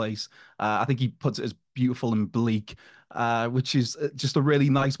of the place. I think he puts it as beautiful and bleak, which is just a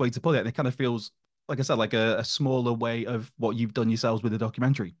really nice way to put it. And it kind of feels, like I said, like a smaller way of what you've done yourselves with the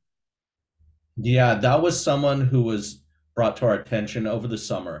documentary. Yeah, that was someone who was brought to our attention over the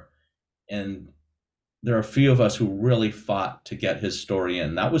summer. And there are a few of us who really fought to get his story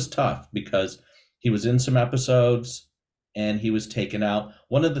in. That was tough because he was in some episodes and he was taken out.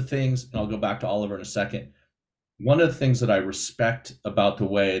 One of the things, and I'll go back to Oliver in a second, one of the things that I respect about the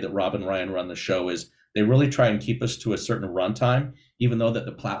way that Rob and Ryan run the show is they really try and keep us to a certain runtime, even though that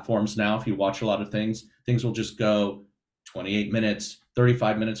the platforms now, if you watch a lot of things will just go 28 minutes,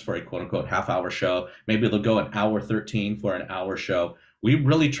 35 minutes for a quote unquote half-hour show. Maybe they'll go an hour 13 for an hour show. We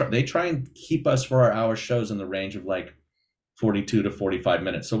really they try and keep us for our hour shows in the range of like 42 to 45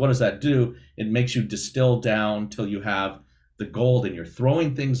 minutes. So what does that do? It makes you distill down till you have the gold, and you're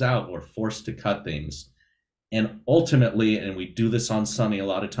throwing things out or forced to cut things. And ultimately, and we do this on Sunny a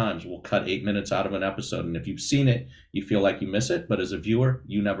lot of times, we'll cut 8 minutes out of an episode. And if you've seen it, you feel like you miss it. But as a viewer,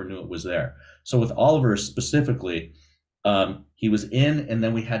 you never knew it was there. So with Oliver specifically, he was in, and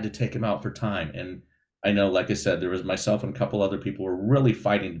then we had to take him out for time. And I know, like I said, there was myself and a couple other people were really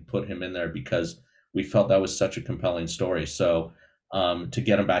fighting to put him in there because we felt that was such a compelling story. So to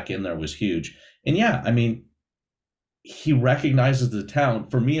get him back in there was huge. And yeah, I mean, he recognizes the town.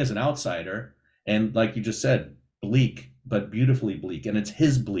 For me as an outsider, and like you just said, bleak, but beautifully bleak, and it's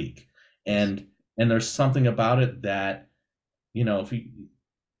his bleak. And there's something about it that, you know,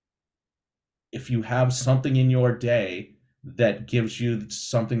 if you have something in your day that gives you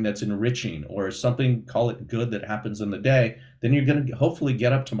something that's enriching or something, call it good, that happens in the day, then you're going to hopefully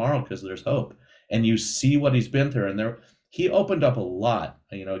get up tomorrow because there's hope. And you see what he's been through, and he opened up a lot.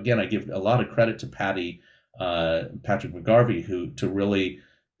 You know, again, I give a lot of credit to Patrick McGarvey, who to really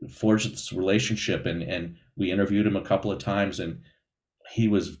forge this relationship, and we interviewed him a couple of times, and he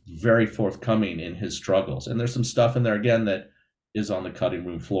was very forthcoming in his struggles. And there's some stuff in there again that is on the cutting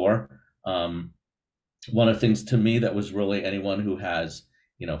room floor. One of the things to me that was really, anyone who has,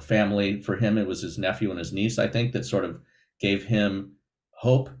 you know, family, for him, it was his nephew and his niece, I think, that sort of gave him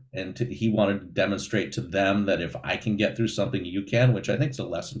hope. And he wanted to demonstrate to them that if I can get through something, you can, which I think is a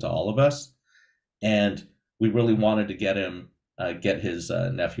lesson to all of us. And we really wanted to get him, get his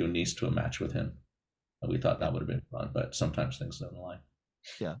nephew and niece to a match with him. We thought that would have been fun, but sometimes things don't align.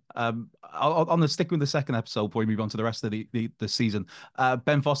 Yeah. I'll stick with the second episode before we move on to the rest of the season.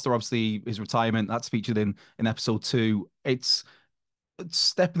 Ben Foster, obviously, his retirement, that's featured in episode 2. It's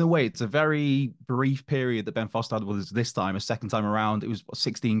stepping away. It's a very brief period that Ben Foster had with us this time, a second time around. It was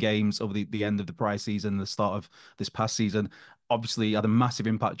 16 games over the end of the prior season, the start of this past season. Obviously, had a massive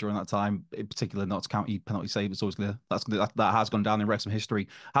impact during that time, in particular, Notts County penalty save. It's always that has gone down in Wrexham history.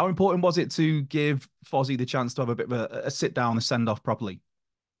 How important was it to give Fozzie the chance to have a bit of a sit down, a send off properly?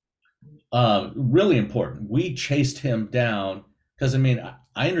 Really important. We chased him down because, I mean,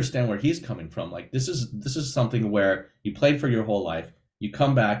 I understand where he's coming from. Like, this is something where you played for your whole life. You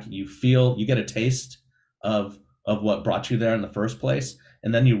come back, you get a taste of what brought you there in the first place,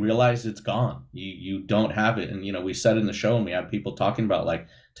 and then you realize it's gone. You don't have it. And, you know, we said in the show, and we had people talking about, like,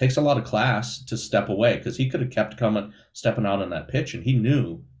 it takes a lot of class to step away, because he could have kept stepping out on that pitch, and he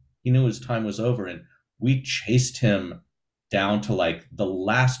knew his time was over. And we chased him down to like the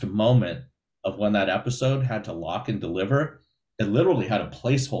last moment of when that episode had to lock and deliver. It literally had a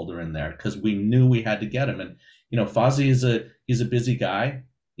placeholder in there because we knew we had to get him. And, you know, Fozzie he's a busy guy.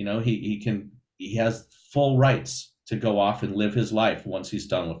 You know, he has full rights to go off and live his life once he's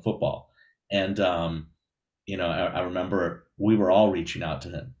done with football. And, you know, I remember we were all reaching out to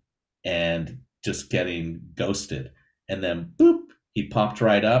him and just getting ghosted. And then boop, he popped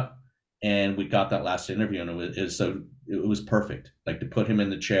right up, and we got that last interview, and it was perfect. Like, to put him in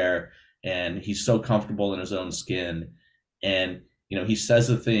the chair, and he's so comfortable in his own skin. And, you know, he says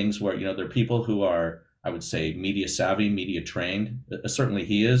the things where, you know, there are people who are, I would say, media savvy, media trained. Certainly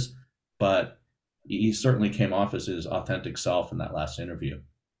he is, but he certainly came off as his authentic self in that last interview,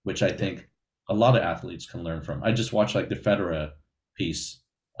 which I think a lot of athletes can learn from. I just watched like the Federer piece.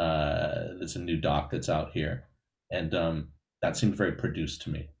 There's a new doc that's out here, and that seemed very produced to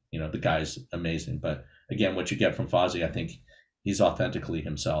me. You know, the guy's amazing, but again, what you get from Fozzy, I think he's authentically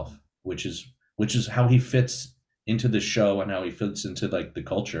himself, which is how he fits into the show and how he fits into like the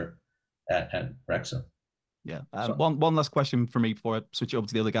culture at Wrexham. Yeah. So- One last question for me before I switch it over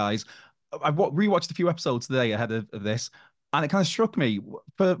to the other guys. I've rewatched a few episodes today ahead of this, and it kind of struck me,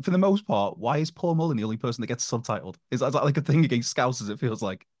 for the most part, why is Paul Mullen the only person that gets subtitled? Is that like a thing against Scousers, it feels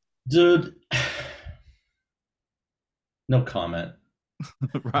like? Dude, no comment.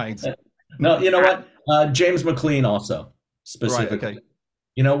 Right. No, you know what? James McLean also, specifically. Right, okay.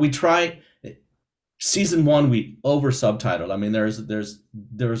 You know, we try season 1, we over subtitled. I mean,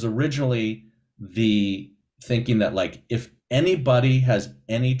 there's originally the thinking that like if anybody has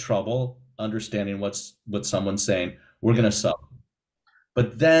any trouble understanding what someone's saying, we're gonna sub.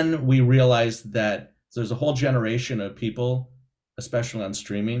 But then we realized that there's a whole generation of people, especially on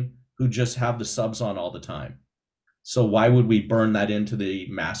streaming, who just have the subs on all the time. So why would we burn that into the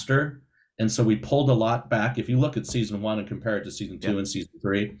master? And so we pulled a lot back. If you look at season 1 and compare it to season 2 and season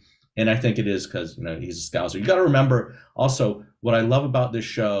 3, and I think it is because, you know, he's a Scouser. You got to remember also what I love about this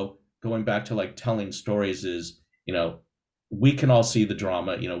show, going back to like telling stories, is, you know, we can all see the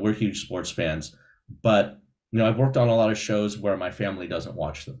drama. You know, we're huge sports fans, but, you know, I've worked on a lot of shows where my family doesn't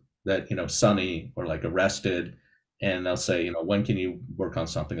watch them. That, you know, Sunny or like Arrested, and they'll say, you know, when can you work on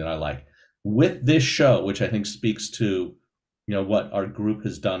something that I like? With this show, which I think speaks to, you know, what our group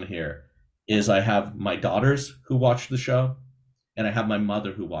has done here, is I have my daughters who watch the show, and I have my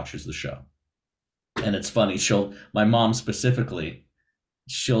mother who watches the show. And it's funny, my mom specifically,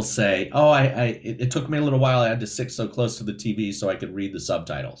 she'll say, oh, it took me a little while. I had to sit so close to the TV so I could read the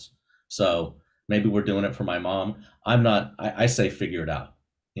subtitles. So maybe we're doing it for my mom. I say figure it out.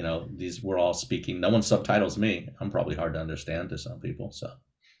 You know, we're all speaking. No one subtitles me. I'm probably hard to understand to some people, so.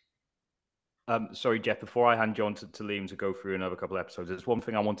 Sorry, Jeff, before I hand you on to Liam to go through another couple of episodes, there's one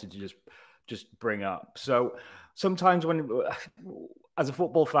thing I wanted to just bring up. So sometimes when, as a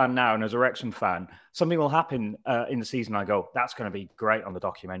football fan now and as a Wrexham fan, something will happen in the season. I go, that's going to be great on the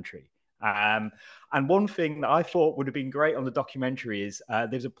documentary. And one thing that I thought would have been great on the documentary is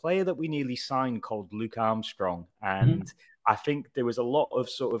there's a player that we nearly signed called Luke Armstrong. And I think there was a lot of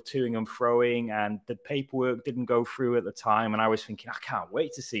sort of toing and froing, and the paperwork didn't go through at the time. And I was thinking, I can't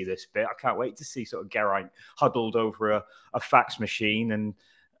wait to see this bit. I can't wait to see sort of Geraint huddled over a fax machine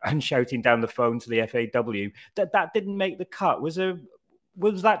and shouting down the phone to the FAW. That didn't make the cut. Was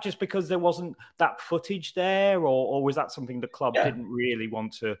that just because there wasn't that footage there, or was that something the club didn't really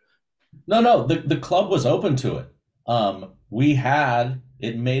want to? No, the club was open to it.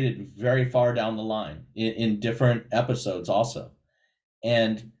 It made it very far down the line in different episodes also.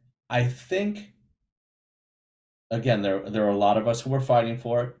 And I think, again, there are a lot of us who were fighting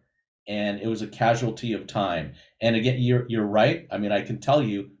for it, and it was a casualty of time. And again, you're right. I mean, I can tell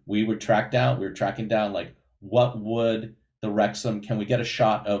you, we were tracking down like, what would the Wrexham, can we get a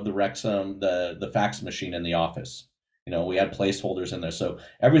shot of the Wrexham, the fax machine in the office? You know, we had placeholders in there. So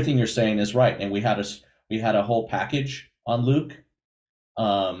everything you're saying is right. And we had a whole package on Luke.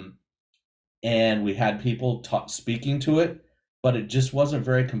 And we had people speaking to it, but it just wasn't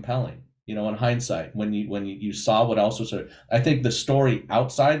very compelling. You know, in hindsight, when you saw what else was there, I think the story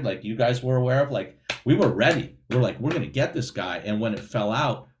outside, like you guys were aware of, like we were ready. We're like, we're going to get this guy. And when it fell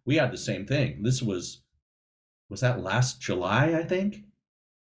out, we had the same thing. This was that last July, I think?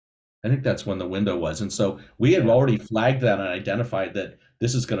 I think that's when the window was. And so we had already flagged that and identified that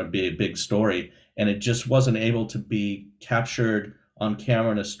this is going to be a big story. And it just wasn't able to be captured on camera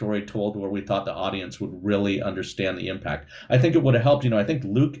and a story told where we thought the audience would really understand the impact. I think it would have helped. You know, I think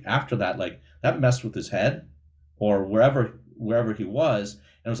Luke, after that, like that messed with his head or wherever he was.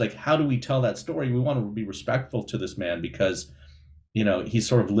 And it was like, how do we tell that story? We want to be respectful to this man because, you know, he's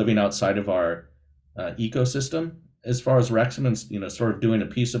sort of living outside of our ecosystem as far as Wrexham, and, you know, sort of doing a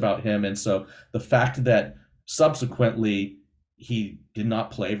piece about him. And so the fact that subsequently he did not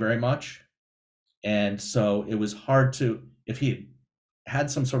play very much. And so it was hard to, if he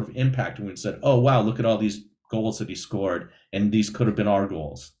had some sort of impact and we said, oh, wow, look at all these goals that he scored, and these could have been our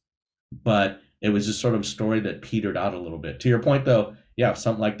goals. But it was just sort of a story that petered out a little bit. To your point, though, yeah, if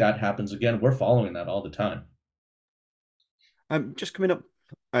something like that happens again, we're following that all the time. Just coming up,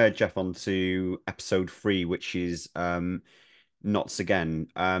 Jeff, on to episode 3, which is Knots Again.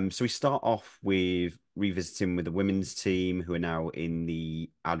 So we start off with revisiting with the women's team who are now in the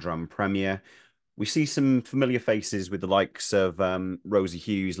Adram Premier. We see some familiar faces with the likes of Rosie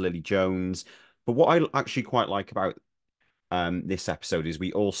Hughes, Lily Jones. But what I actually quite like about this episode is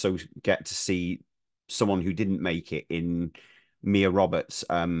we also get to see someone who didn't make it in Mia Roberts.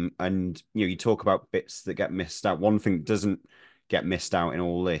 And you talk about bits that get missed out. One thing that doesn't get missed out in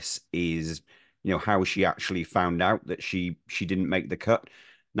all this is how she actually found out that she didn't make the cut.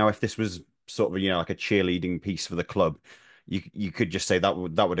 Now, if this was sort of like a cheerleading piece for the club, you could just say that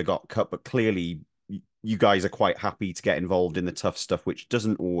would have got cut, but clearly you guys are quite happy to get involved in the tough stuff, which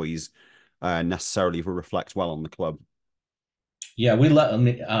doesn't always necessarily reflect well on the club. Yeah, we let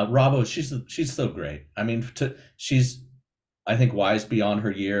Robbo. She's so great. I mean, she's, I think, wise beyond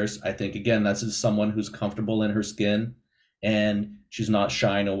her years. I think, again, that's someone who's comfortable in her skin, and she's not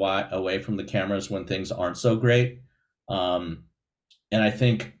shying away from the cameras when things aren't so great. And I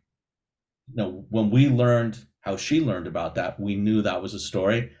think, when we learned how she learned about that, we knew that was a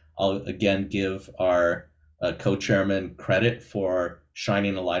story. I'll again give our co-chairman credit for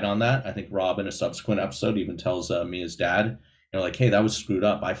shining a light on that. I think Rob, in a subsequent episode, even tells Mia's dad, like, hey, that was screwed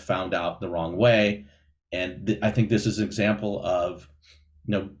up. I found out the wrong way. And I think this is an example of,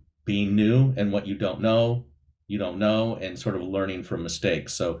 being new, and what you don't know, and sort of learning from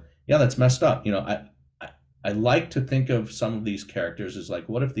mistakes. So yeah, that's messed up. I like to think of some of these characters as like,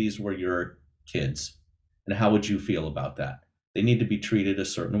 what if these were your kids, and how would you feel about that? They need to be treated a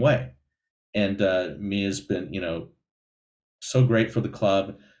certain way. And Mia's been, so great for the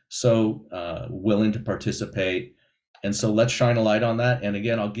club, so willing to participate. And so let's shine a light on that. And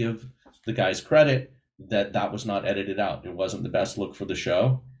again, I'll give the guys credit that was not edited out. It wasn't the best look for the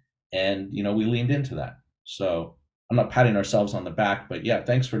show. And, we leaned into that. So I'm not patting ourselves on the back, but yeah,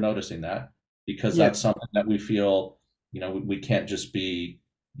 thanks for noticing that, because that's something that we feel, we can't just be,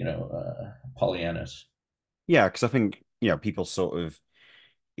 Pollyannas. Yeah, because I think, people sort of,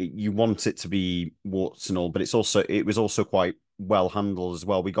 you want it to be warts and all, but it was also quite well handled as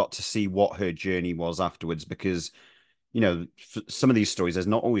well. We got to see what her journey was afterwards, because for some of these stories, there's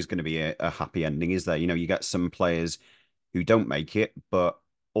not always going to be a happy ending, is there? You get some players who don't make it, but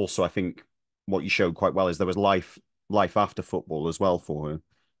also I think what you showed quite well is there was life after football as well for her.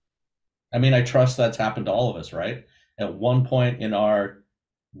 I mean, I trust that's happened to all of us, right? At one point in our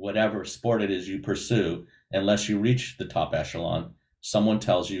whatever sport it is you pursue, unless you reach the top echelon, someone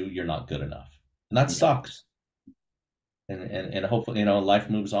tells you you're not good enough, and that sucks. And hopefully, life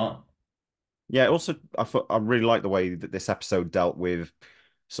moves on. Yeah, also, I really like the way that this episode dealt with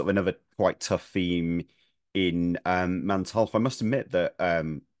sort of another quite tough theme in mental health. I must admit that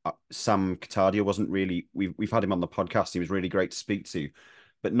Sam Katadia wasn't really, we've had him on the podcast. He was really great to speak to,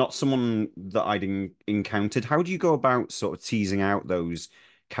 but not someone that I'd encountered. How do you go about sort of teasing out those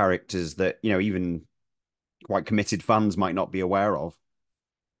characters that, even quite committed fans might not be aware of?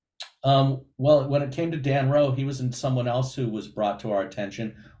 Well, when it came to Dan Rowe, he was in someone else who was brought to our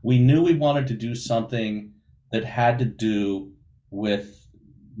attention. We knew we wanted to do something that had to do with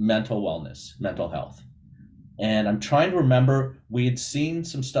mental wellness, mental health. And I'm trying to remember, we had seen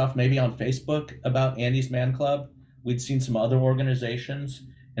some stuff maybe on Facebook about Andy's Man Club. We'd seen some other organizations.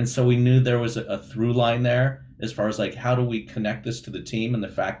 And so we knew there was a through line there as far as like, how do we connect this to the team, and the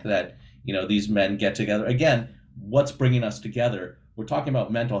fact that, these men get together. Again, what's bringing us together? We're talking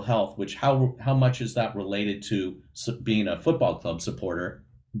about mental health, which how much is that related to being a football club supporter?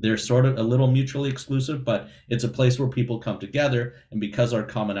 They're sort of a little mutually exclusive, but it's a place where people come together. And because our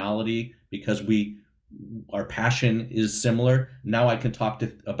commonality, because our passion is similar, now I can talk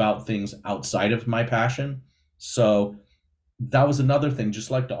about things outside of my passion. So that was another thing, just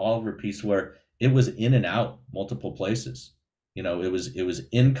like the Oliver piece, where it was in and out multiple places. It was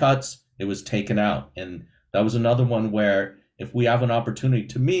in cuts, it was taken out. And that was another one where, if we have an opportunity,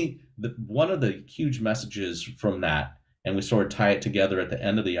 to me, one of the huge messages from that, and we sort of tie it together at the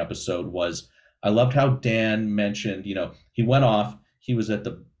end of the episode, was I loved how Dan mentioned, he went off, he was at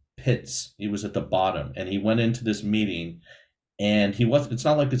the pits, he was at the bottom, and he went into this meeting, and it's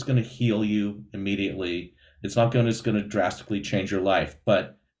not like it's going to heal you immediately. It's not going to drastically change your life,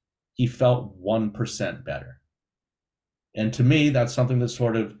 but he felt 1% better. And to me, that's something that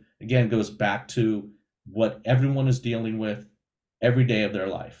sort of, again, goes back to what everyone is dealing with every day of their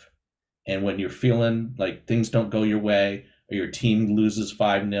life. And when you're feeling like things don't go your way, or your team loses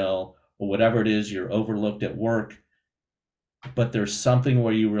 5-0, or whatever it is, you're overlooked at work, but there's something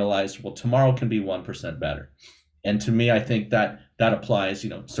where you realize, well, tomorrow can be 1% better. And to me, I think that applies,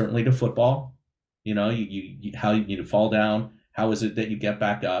 certainly to football. How you fall down, how is it that you get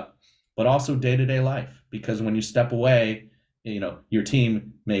back up, but also day-to-day life. Because when you step away, your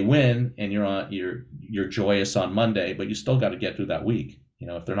team may win and you're joyous on Monday, but you still got to get through that week,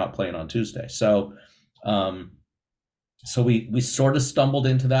 if they're not playing on Tuesday. So we sort of stumbled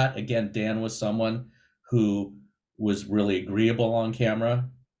into that. Again, Dan was someone who was really agreeable on camera.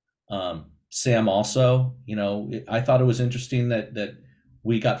 Sam also, I thought it was interesting that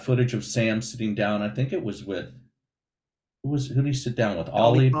we got footage of Sam sitting down. I think it was with who did he sit down with?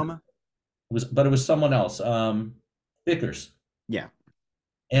 Ollie. But it was someone else. Vickers. Yeah.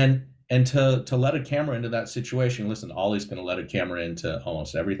 And to let a camera into that situation, listen, Ollie's going to let a camera into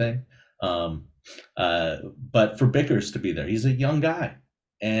almost everything. But for Vickers to be there, he's a young guy,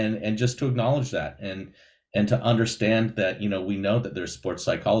 and just to acknowledge that and to understand that, we know that there's sports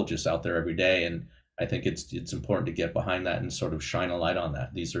psychologists out there every day. And I think it's important to get behind that and sort of shine a light on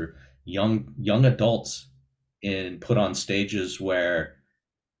that. These are young adults put on stages where,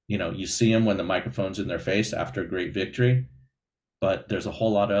 you see them when the microphone's in their face after a great victory, but there's a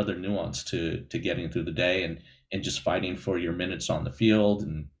whole lot of other nuance to getting through the day and just fighting for your minutes on the field.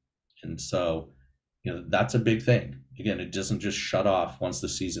 And so, that's a big thing. Again, it doesn't just shut off once the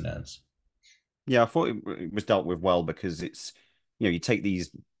season ends. Yeah, I thought it was dealt with well, because it's, you take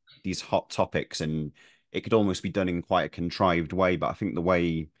these hot topics and it could almost be done in quite a contrived way. But I think the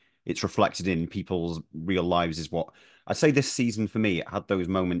way it's reflected in people's real lives is what I'd say this season for me. It had those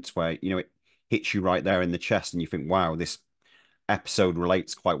moments where, it hits you right there in the chest and you think, wow, this episode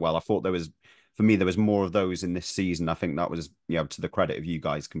relates quite well. I thought there was more of those in this season. I think that was, to the credit of you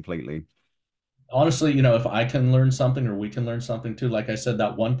guys completely. Honestly, if I can learn something or we can learn something too, like I said,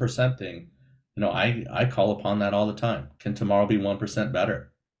 that 1% thing, I call upon that all the time. Can tomorrow be 1%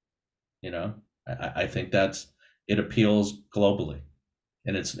 better? I think it appeals globally.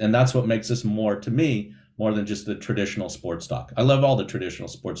 And that's what makes this more, to me, more than just the traditional sports doc. I love all the traditional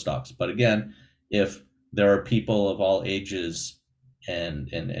sports docs, but again, if there are people of all ages and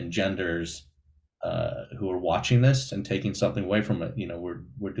genders who are watching this and taking something away from it,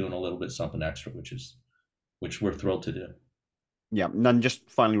 we're doing a little bit something extra, which we're thrilled to do. Yeah, and then just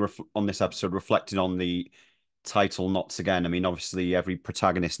finally on this episode, reflecting on the title knots again. I mean, obviously every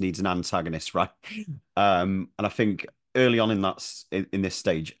protagonist needs an antagonist, right? And I think early on in this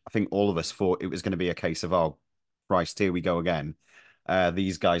stage, I think all of us thought it was going to be a case of, oh Christ, here we go again,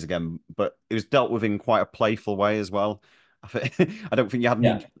 these guys again. But it was dealt with in quite a playful way as well. I don't think you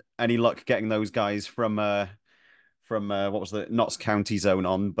had any luck getting those guys from what was the Notts County zone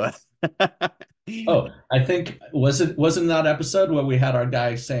on, but oh, I think wasn't that episode where we had our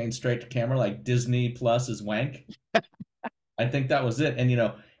guy saying straight to camera like Disney Plus is wank? I think that was it.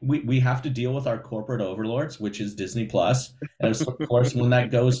 And we have to deal with our corporate overlords, which is Disney Plus. And of course, when that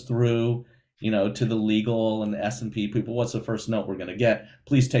goes through, to the legal and the S&P people, what's the first note we're going to get?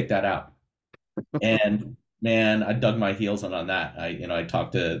 Please take that out. And man, I dug my heels on that. I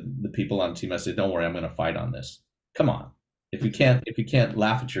talked to the people on the team. I said, don't worry, I'm going to fight on this. Come on. If you can't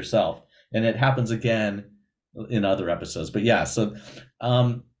laugh at yourself. And it happens again in other episodes. But yeah, so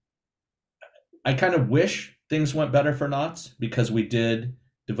I kind of wish things went better for Knots, because we did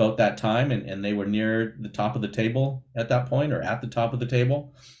devote that time and they were near the top of the table at that point, or at the top of the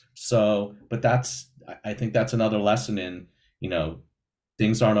table. So, but I think that's another lesson in,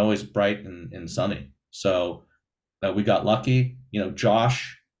 things aren't always bright and sunny. So we got lucky.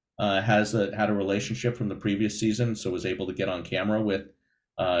 Josh had a relationship from the previous season, so was able to get on camera with,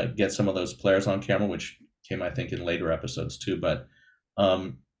 get some of those players on camera, which came, I think, in later episodes too. But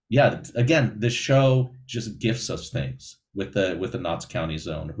yeah, again, this show just gifts us things with the Notts County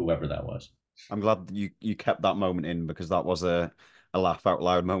zone, whoever that was. I'm glad you kept that moment in, because that was a laugh out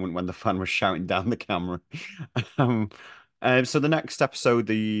loud moment when the fan was shouting down the camera. So the next episode,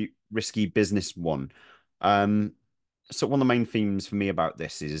 the risky business one. So one of the main themes for me about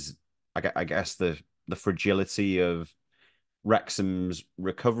this is, I guess, the fragility of Wrexham's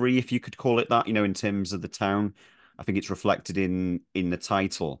recovery, if you could call it that, in terms of the town. I think it's reflected in the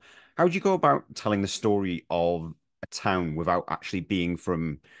title. How do you go about telling the story of a town without actually being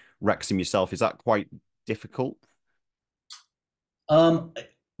from Wrexham yourself? Is that quite difficult?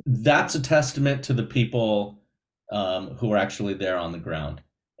 That's a testament to the people who are actually there on the ground,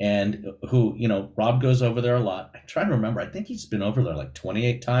 and who, Rob goes over there a lot. I'm trying to remember. I think he's been over there like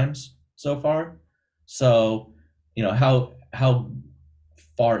 28 times so far. So, how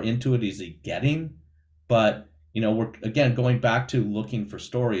far into it is he getting? But, we're, again, going back to looking for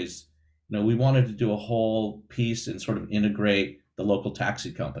stories. We wanted to do a whole piece and sort of integrate the local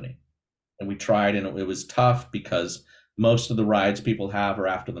taxi company. And we tried, and it was tough, because most of the rides people have are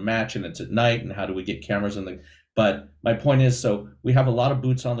after the match and it's at night, and how do we get cameras in the... But my point is, so we have a lot of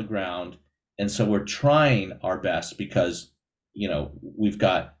boots on the ground, and so we're trying our best, because, we've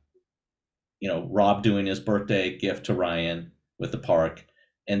got, Rob doing his birthday gift to Ryan with the park.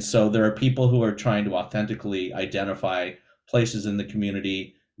 And so there are people who are trying to authentically identify places in the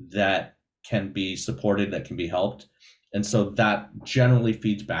community that can be supported, that can be helped. And so that generally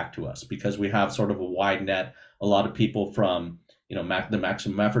feeds back to us because we have sort of a wide net. A lot of people from, the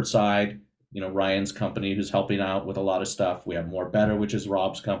maximum effort side, Ryan's company who's helping out with a lot of stuff. We have More Better, which is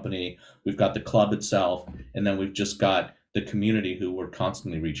Rob's company. We've got the club itself. And then we've just got the community who we're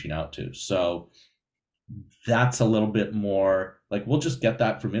constantly reaching out to. So that's a little bit more like we'll just get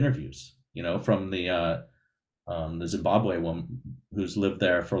that from interviews, from the Zimbabwe woman who's lived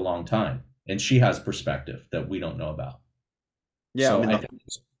there for a long time. And she has perspective that we don't know about. Yeah, so I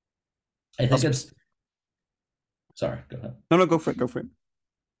think it's. Sorry, go ahead. No, go for it. Go for it.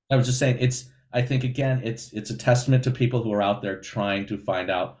 I was just saying I think again, it's a testament to people who are out there trying to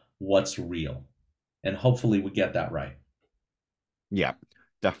find out what's real, and hopefully we get that right. Yeah,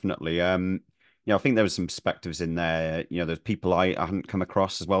 definitely. I think there was some perspectives in there. There's people I hadn't come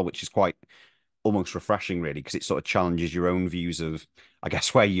across as well, which is quite almost refreshing, really, because it sort of challenges your own views of, I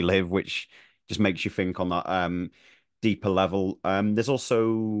guess, where you live, which just makes you think on that deeper level. There's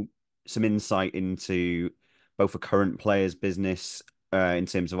also some insight into both a current player's business in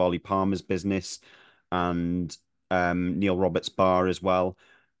terms of Ollie Palmer's business and Neil Roberts' bar as well.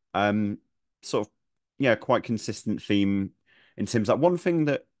 Sort of, quite consistent theme in terms of that. One thing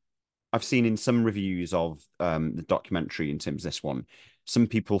that I've seen in some reviews of the documentary in terms of this one, some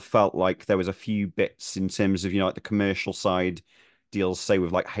people felt like there was a few bits in terms of, like the commercial side deals, say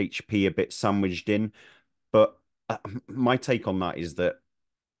with like HP a bit sandwiched in. But my take on that is that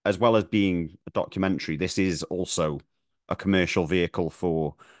as well as being a documentary, this is also a commercial vehicle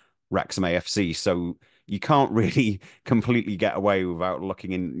for Wrexham AFC. So you can't really completely get away without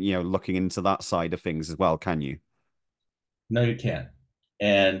looking into that side of things as well, can you? No, you can't.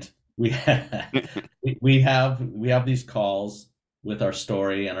 And we have these calls with our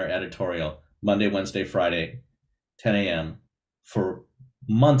story and our editorial Monday, Wednesday, Friday, 10 a.m. for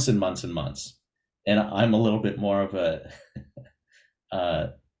months and months and months. And I'm a little bit more of a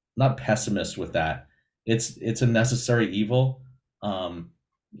not pessimist with that. It's a necessary evil.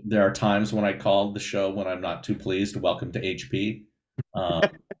 There are times when I call the show when I'm not too pleased. Welcome to HP.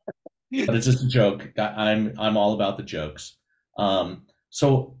 But it's just a joke. I'm all about the jokes.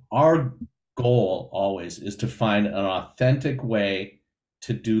 So our goal always is to find an authentic way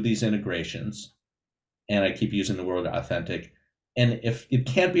to do these integrations. And I keep using the word authentic. And if it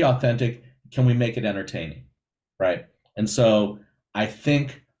can't be authentic, can we make it entertaining? Right. And so I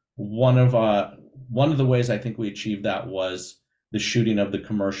think one of the ways I think we achieved that was the shooting of the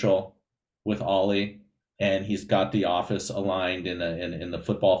commercial with Ollie, and he's got the office aligned in the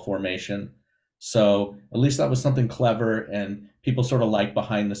football formation. So at least that was something clever, and people sort of like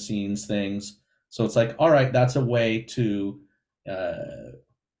behind the scenes things. So it's like, all right, that's a way to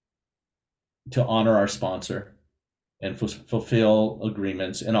honor our sponsor and fulfill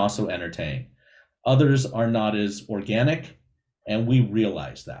agreements and also entertain. Others are not as organic, and we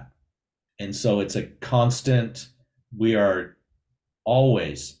realize that. And so it's a constant, we are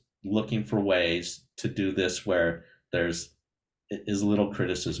always looking for ways to do this where there's as little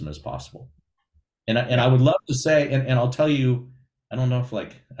criticism as possible. And I would love to say, and I'll tell you, I don't know if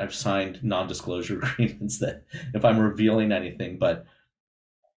like I've signed non-disclosure agreements that if I'm revealing anything, but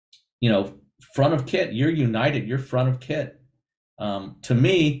front of kit, you're United, you're front of kit. To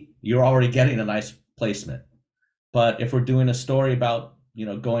me, you're already getting a nice placement. But if we're doing a story about,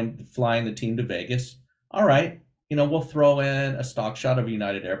 flying the team to Vegas, all right, we'll throw in a stock shot of a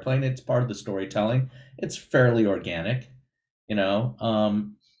United airplane. It's part of the storytelling. It's fairly organic,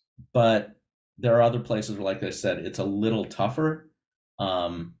 but there are other places where, like I said, it's a little tougher.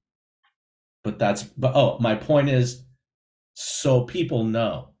 My point is, so people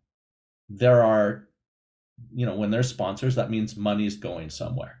know there are, when there's sponsors, that means money's going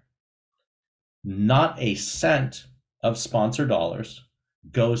somewhere. Not a cent of sponsor dollars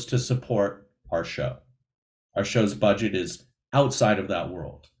goes to support our show. Our show's budget is outside of that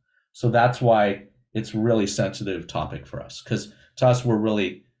world. So that's why it's really sensitive topic for us. Because to us,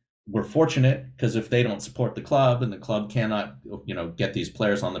 we're fortunate, because if they don't support the club and the club cannot, get these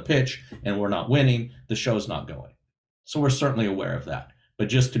players on the pitch and we're not winning, the show's not going. So we're certainly aware of that. But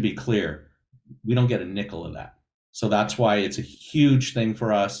just to be clear, we don't get a nickel of that. So that's why it's a huge thing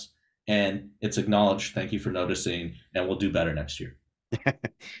for us, and it's acknowledged. Thank you for noticing, and we'll do better next year.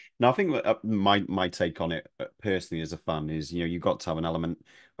 Now, I think my take on it personally as a fan is, you've got to have an element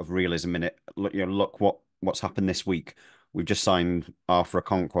of realism in it. Look what's happened this week. We've just signed Arthur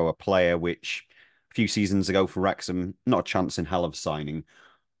Okonkwo, a player which a few seasons ago for Wrexham, not a chance in hell of signing.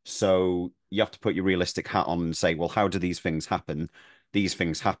 So you have to put your realistic hat on and say, well, how do these things happen? These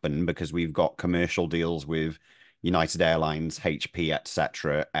things happen because we've got commercial deals with, United Airlines, HP,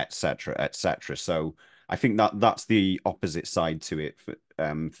 etc., etc., etc. So I think that's the opposite side to it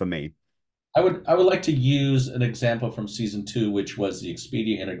for me. I would like to use an example from season 2, which was the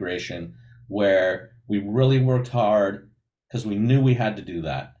Expedia integration, where we really worked hard because we knew we had to do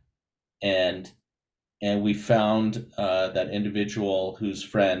that, and we found that individual whose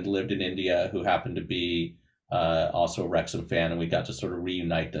friend lived in India who happened to be also a Wrexham fan, and we got to sort of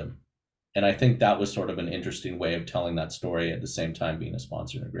reunite them. And I think that was sort of an interesting way of telling that story at the same time being a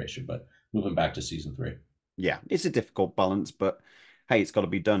sponsor integration. But moving back to season 3. Yeah, it's a difficult balance, but hey, it's got to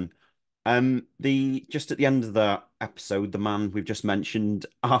be done. The just at the end of the episode, the man we've just mentioned,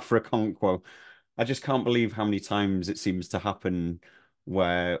 Arthur Okonkwo. I just can't believe how many times it seems to happen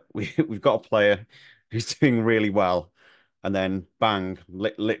where we've got a player who's doing really well, and then bang,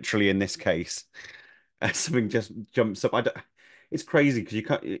 literally in this case, something just jumps up. It's crazy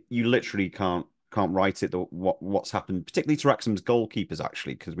because you literally can't write it what's happened, particularly to Wrexham's goalkeepers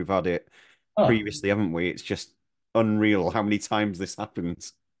actually, because we've had it Oh, previously, haven't we? It's just unreal how many times this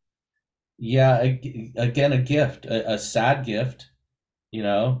happens. yeah. Again, a gift, a sad gift,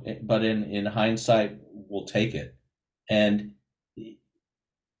 but in hindsight, we'll take it. And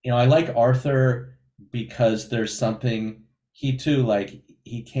I like Arthur because there's something he too like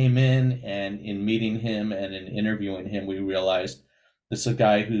he came in, and in meeting him and in interviewing him, we realized this is a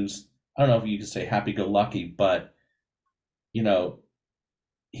guy who's, I don't know if you could say happy-go-lucky, but you know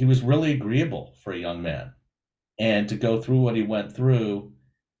he was really agreeable for a young man, and to go through what he went through,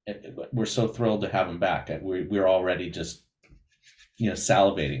 we're so thrilled to have him back. We're already just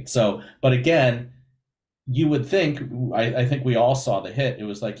salivating. So, but again, you would think, I think we all saw the hit. It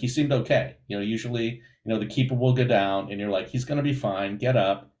was like he seemed okay. Usually, the keeper will go down and you're like, he's going to be fine, get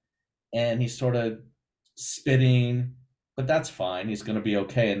up. And he's sort of spitting, but that's fine. He's going to be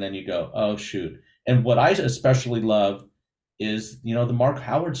okay. And then you go, oh, shoot. And what I especially love is, the Mark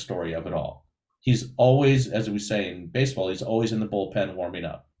Howard story of it all. He's always, as we say in baseball, he's always in the bullpen warming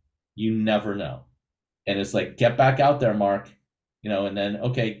up. You never know. And it's like, get back out there, Mark, and then,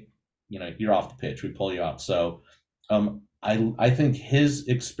 okay, you're off the pitch. We pull you out. So I think his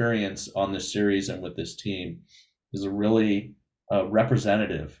experience on this series and with this team is a really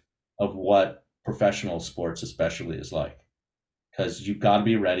representative of what professional sports especially is like, because you've got to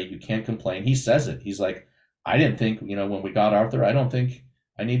be ready. You can't complain. He says it. He's like, I didn't think, when we got Arthur, I don't think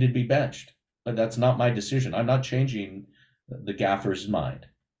I needed to be benched, but that's not my decision. I'm not changing the gaffer's mind.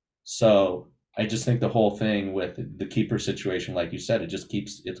 So I just think the whole thing with the keeper situation, like you said,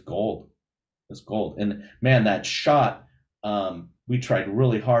 it's gold. It's gold. And man, that shot, we tried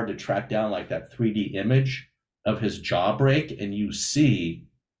really hard to track down like that 3D image of his jaw break, and you see,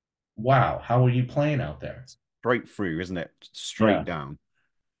 wow, how are you playing out there? Straight through, isn't it? Straight down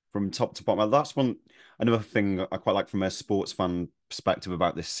from top to bottom. That's another thing I quite like from a sports fan perspective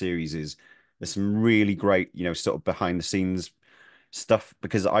about this series is there's some really great, sort of behind the scenes stuff,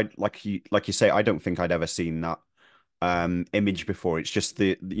 because I like you say, I don't think I'd ever seen that image before. It's just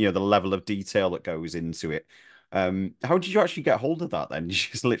the level of detail that goes into it. How did you actually get hold of that then? Did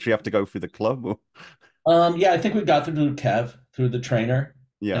you just literally have to go through the club? Or? Yeah, I think we got through Kev, through the trainer.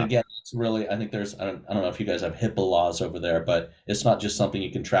 Yeah. And again, it's really, I think there's, I don't know if you guys have HIPAA laws over there, but it's not just something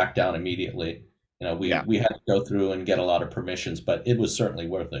you can track down immediately. We had to go through and get a lot of permissions, but it was certainly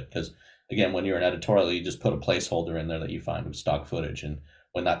worth it because, again, when you're an editorial, you just put a placeholder in there that you find with stock footage. And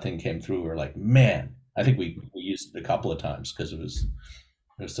when that thing came through, we were like, man, I think we used it a couple of times because it was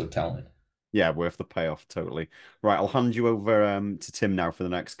so telling. Yeah, worth the payoff, totally. Right, I'll hand you over to Tim now for the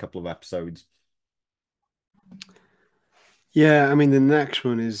next couple of episodes. Yeah, I mean, the next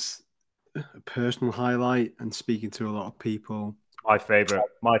one is a personal highlight and speaking to a lot of people. My favorite.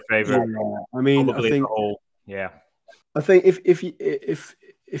 Yeah, I mean, Probably I think, the whole, yeah. I think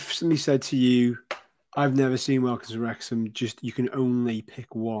if somebody said to you, I've never seen Welcome to Wrexham, just you can only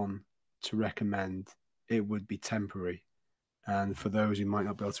pick one to recommend, it would be Temporary. And for those who might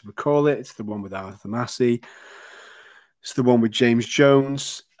not be able to recall it, it's the one with Arthurmania. It's the one with James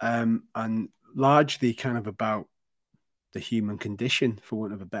Jones, and largely kind of about the human condition, for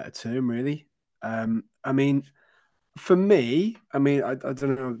want of a better term, really. I mean, for me, I don't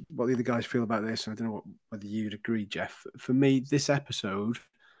know what the other guys feel about this. I don't know whether you'd agree, Jeff. For me, this episode,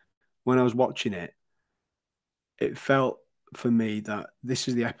 when I was watching it, it felt for me that this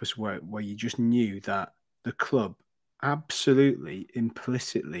is the episode where you just knew that the club absolutely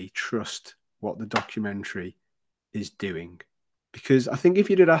implicitly trust what the documentary is doing. Because I think if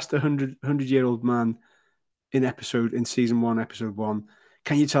you'd asked a 100-year-old man in season 1, episode 1,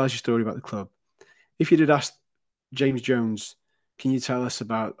 can you tell us your story about the club? If you'd asked James Jones, Can you tell us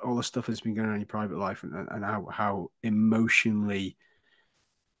about all the stuff that's been going on in your private life and how emotionally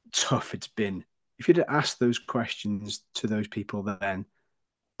tough it's been? If you'd have asked those questions to those people then,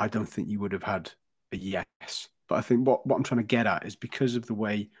 I don't think you would have had a yes. But I think what I'm trying to get at is because of the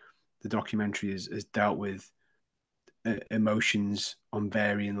way the documentary has dealt with emotions on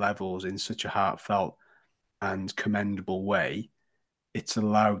varying levels in such a heartfelt and commendable way, it's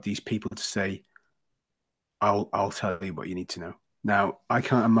allowed these people to say, I'll tell you what you need to know. Now, I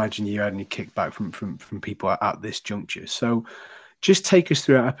can't imagine you had any kickback from people at this juncture. So just take us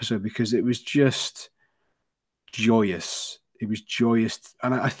through that episode, because it was just joyous. It was joyous.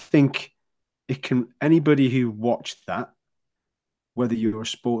 And I think it can, anybody who watched that, whether you're a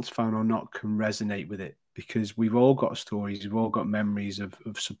sports fan or not, can resonate with it, because we've all got stories, we've all got memories of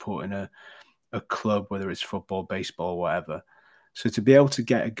supporting a club, whether it's football, baseball, whatever. So to be able to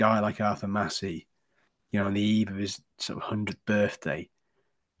get a guy like Arthur Massey, on the eve of his sort of 100th birthday,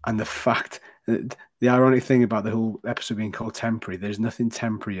 and the fact that the ironic thing about the whole episode being called temporary, there's nothing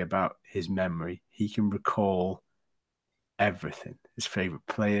temporary about his memory. He can recall everything, his favorite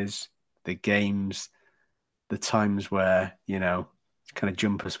players, the games, the times where, kind of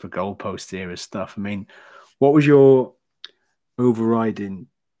jumpers for goalpost era stuff. I mean, what was your overriding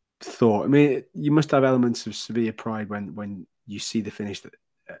thought? I mean, you must have elements of severe pride when you see the finished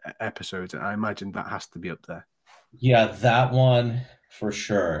episodes. I imagine that has to be up there. Yeah, that one for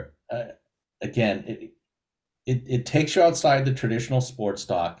sure. Again, it takes you outside the traditional sports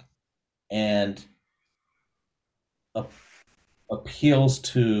doc and appeals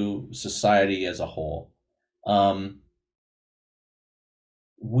to society as a whole. I'll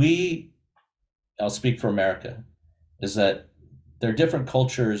speak for America, is that there are different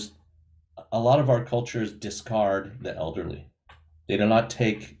cultures. A lot of our cultures discard the elderly. They do not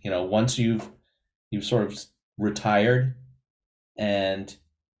take, once you've sort of retired and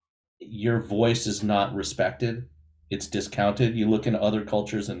your voice is not respected, it's discounted. You look into other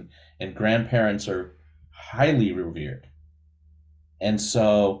cultures and grandparents are highly revered. And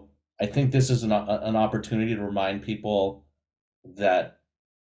so I think this is an opportunity to remind people that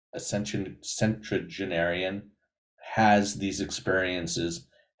a centenarian has these experiences,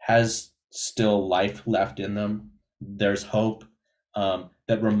 has still life left in them. There's hope.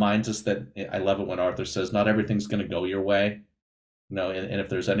 That reminds us that, I love it when Arthur says, not everything's going to go your way. And if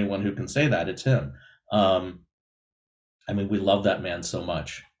there's anyone who can say that, it's him. I mean, we love that man so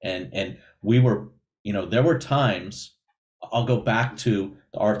much. And we were, there were times, I'll go back to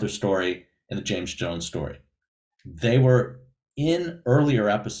the Arthur story and the James Jones story. They were in earlier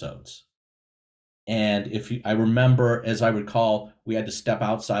episodes. And I remember, as I recall, we had to step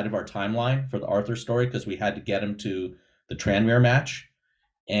outside of our timeline for the Arthur story because we had to get him to the Tranmere match.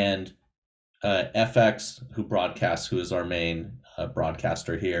 And FX, who is our main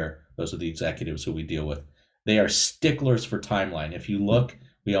broadcaster here, those are the executives who we deal with. They are sticklers for timeline. If you look,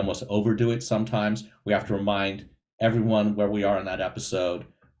 we almost overdo it sometimes. We have to remind everyone where we are in that episode,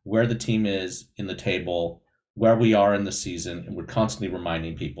 where the team is in the table, where we are in the season, and we're constantly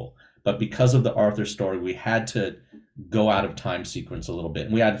reminding people. But because of the Arthur story, we had to go out of time sequence a little bit,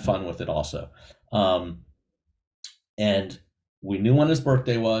 and we had fun with it also. And we knew when his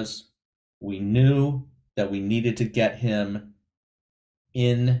birthday was. We knew that we needed to get him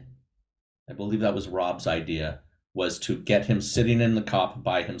in. I believe that was Rob's idea, was to get him sitting in the cop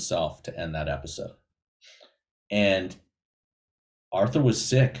by himself to end that episode. And Arthur was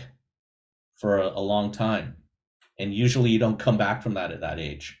sick for a long time. And usually you don't come back from that at that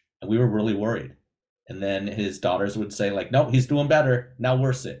age. And we were really worried. And then his daughters would say, like, no, he's doing better. Now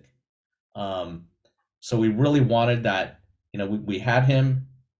we're sick. So we really wanted that, we had him.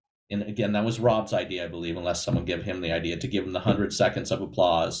 And again, that was Rob's idea, I believe, unless someone gave him the idea, to give him the 100 seconds of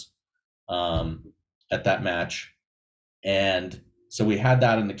applause at that match. And so we had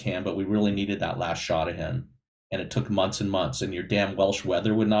that in the can, but we really needed that last shot of him. And it took months and months. And your damn Welsh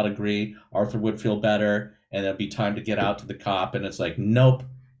weather would not agree. Arthur would feel better. And it'd be time to get out to the cop. And it's like, nope,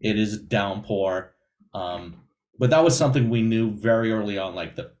 it is downpour. But that was something we knew very early on.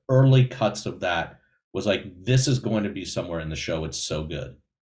 Like the early cuts of that was like, this is going to be somewhere in the show. It's so good.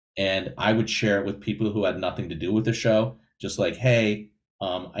 And I would share it with people who had nothing to do with the show. Just like, hey,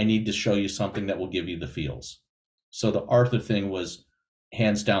 I need to show you something that will give you the feels. So the Arthur thing was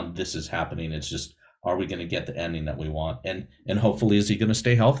hands down, this is happening. It's just, are we going to get the ending that we want? And hopefully, is he going to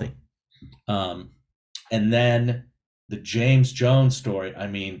stay healthy? And then the James Jones story, I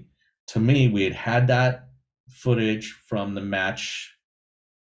mean, to me, we had that footage from the match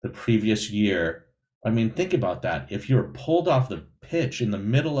the previous year. I mean, think about that. If you're pulled off the pitch in the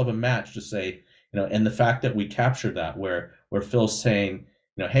middle of a match to say, and the fact that we captured that, where where Phil's saying,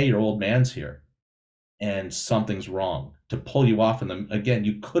 hey, your old man's here and something's wrong, to pull you off. And again,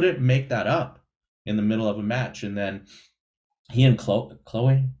 you couldn't make that up in the middle of a match. And then he and Chloe, is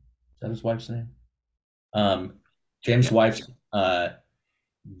that his wife's name? James' wife,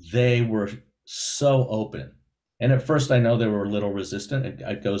 they were so open. And at first I know they were a little resistant.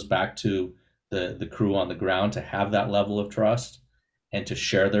 It goes back to the crew on the ground to have that level of trust and to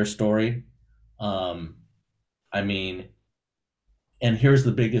share their story. I mean, and here's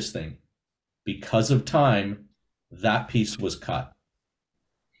the biggest thing. Because of time, that piece was cut.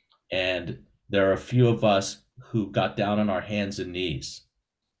 And there are a few of us who got down on our hands and knees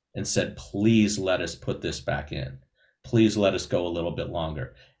and said, please let us put this back in. Please let us go a little bit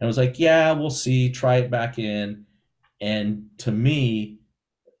longer. And it was like, yeah, we'll see, try it back in. And to me,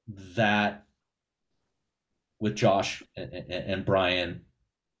 that with Josh and Brian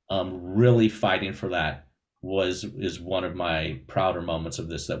really fighting for that is one of my prouder moments of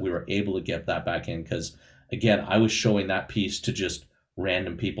this, that we were able to get that back in. Because again, I was showing that piece to just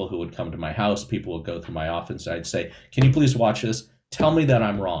random people who would come to my house. People would go through my office. I'd say, can you please watch this? Tell me that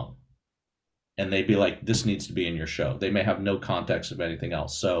I'm wrong. And they'd be like, this needs to be in your show. They may have no context of anything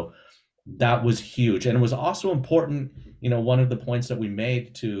else. So that was huge. And it was also important, one of the points that we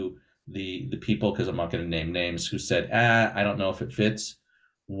made to the people, because I'm not going to name names, who said, I don't know if it fits,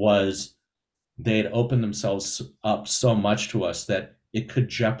 was they had opened themselves up so much to us that it could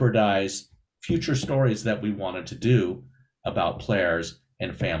jeopardize future stories that we wanted to do about players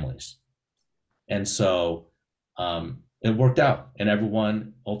and families. And so it worked out, and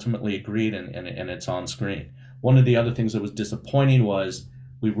everyone ultimately agreed, and it's on screen. One of the other things that was disappointing was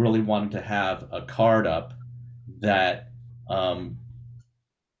we really wanted to have a card up that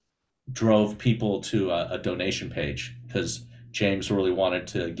drove people to a donation page, because James really wanted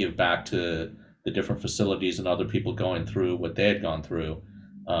to give back to the different facilities and other people going through what they had gone through,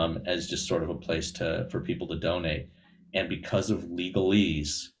 as just sort of a place for people to donate. And because of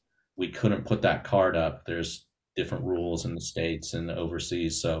legalese, we couldn't put that card up. There's different rules in the States and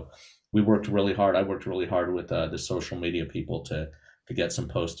overseas. So we worked really hard. I worked really hard with the social media people to get some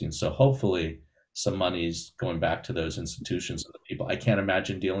postings. So hopefully some money's going back to those institutions and the people. I can't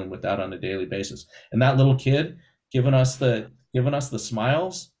imagine dealing with that on a daily basis. And that little kid giving us the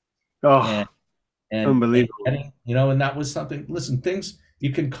smiles. Oh, and unbelievable. And that was something, listen, things,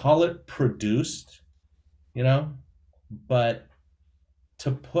 you can call it produced, but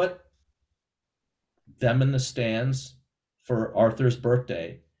to put them in the stands for Arthur's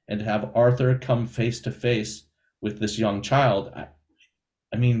birthday and to have Arthur come face to face with this young child,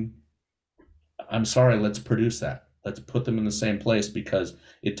 I mean, I'm sorry, let's produce that. Let's put them in the same place, because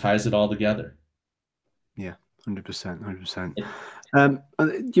it ties it all together. Yeah, 100%.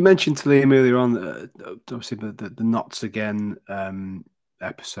 You mentioned to Liam earlier on, obviously the Knots Again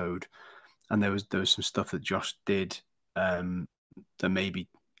episode, and there was some stuff that Josh did that maybe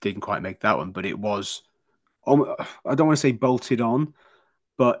didn't quite make that one, but it was, I don't want to say bolted on,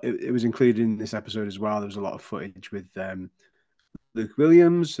 but it was included in this episode as well. There was a lot of footage with Luke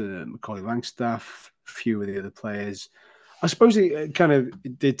Williams, Macaulay Langstaff, a few of the other players. I suppose it kind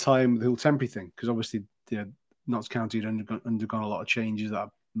of did tie in with the whole temporary thing, because obviously Notts County had undergone a lot of changes at that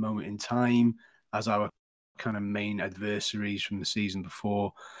moment in time as our kind of main adversaries from the season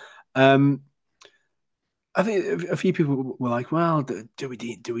before. I think a few people were like, well, do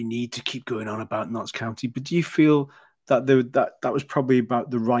we need to keep going on about Notts County? But do you feel that that was probably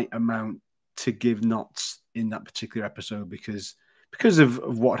about the right amount to give Notts in that particular episode, because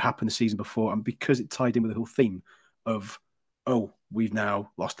of what happened the season before, and because it tied in with the whole theme of, we've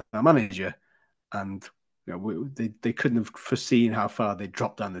now lost our manager, and they couldn't have foreseen how far they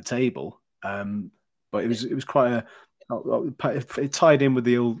dropped down the table. But it was quite it tied in with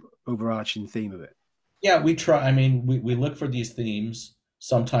the old overarching theme of it. Yeah, we try. I mean, we look for these themes.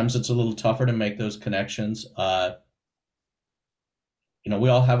 Sometimes it's a little tougher to make those connections. We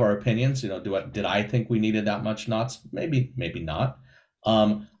all have our opinions. Did I think we needed that much Knots? Maybe not.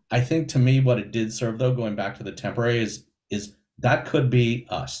 I think, to me, what it did serve, though, going back to the temporary, is that could be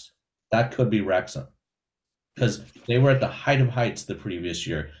us. That could be Wrexham, because they were at the height of heights the previous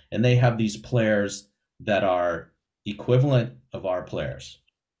year, and they have these players that are equivalent of our players.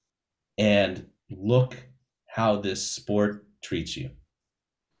 And look how this sport treats you.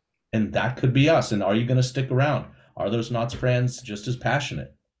 And that could be us. And are you going to stick around? Are those Knots fans just as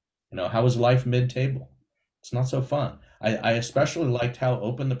passionate? How is life mid-table? It's not so fun. I especially liked how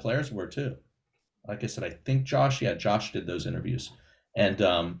open the players were too. Like I said, I think Josh did those interviews, and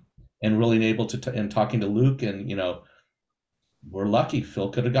really able to, and talking to Luke, and we're lucky. Phil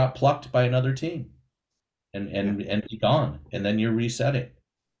could have got plucked by another team. and be gone, and then you're resetting.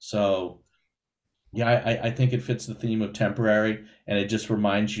 So yeah, I think it fits the theme of temporary, and it just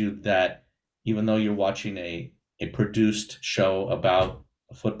reminds you that even though you're watching a produced show about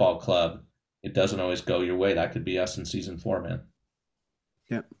a football club, it doesn't always go your way. That could be us in season 4, man.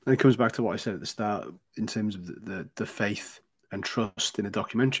 Yeah, and it comes back to what I said at the start in terms of the faith and trust in a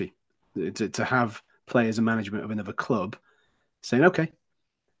documentary. To have players and management of another club saying, okay,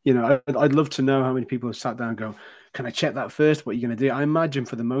 you know, I'd love to know how many people have sat down and go, can I check that first? What are you going to do? I imagine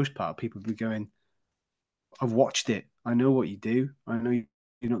for the most part, people would be going, I've watched it. I know what you do. I know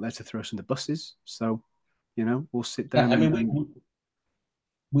you're not there to throw us under buses. So, you know, we'll sit down. Yeah, I mean,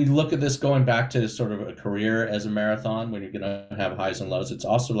 we look at this going back to sort of a career as a marathon when you're going to have highs and lows. It's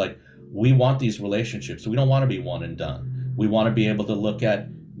also like we want these relationships. We don't want to be one and done. We want to be able to look at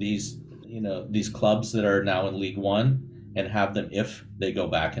these, you know, these clubs that are now in League One and have them, if they go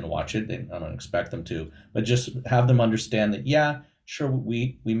back and watch it, I don't expect them to, but just have them understand that, yeah, sure,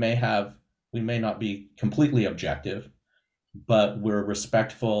 we may not be completely objective, but we're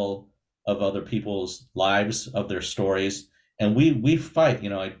respectful of other people's lives, of their stories. And we fight, you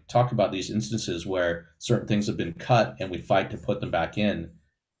know, I talk about these instances where certain things have been cut and we fight to put them back in.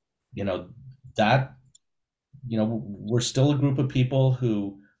 You know, that, you know, we're still a group of people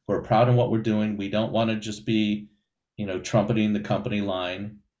who are proud of what we're doing. We don't want to just be, you know, trumpeting the company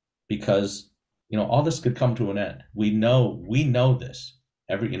line, because, you know, all this could come to an end. We know this.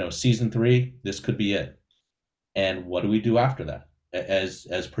 You know, season 3, this could be it. And what do we do after that as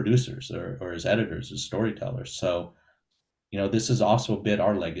producers or as editors, as storytellers? So, you know, this is also a bit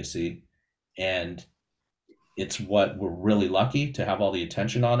our legacy, and it's what we're really lucky to have all the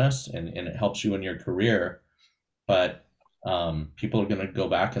attention on us, and it helps you in your career. But people are going to go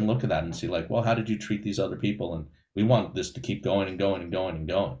back and look at that and see, like, well, how did you treat these other people? And we want this to keep going and going and going and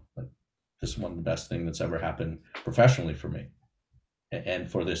going. Like, this is one of the best things that's ever happened professionally for me and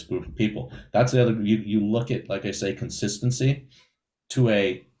for this group of people. That's the other, you look at, like I say, consistency to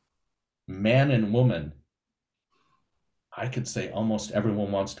a man and woman. I could say almost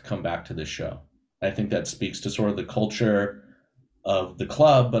everyone wants to come back to this show. I think that speaks to sort of the culture of the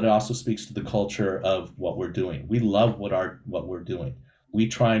club, but it also speaks to the culture of what we're doing. We love what we're doing. We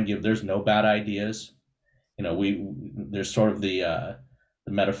try and there's no bad ideas. You know, there's sort of the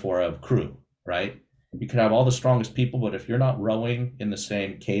metaphor of crew, right? You could have all the strongest people, but if you're not rowing in the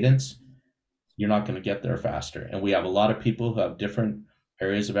same cadence, you're not going to get there faster. And we have a lot of people who have different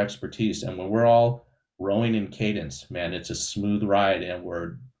areas of expertise. And when we're all rowing in cadence, man, it's a smooth ride, and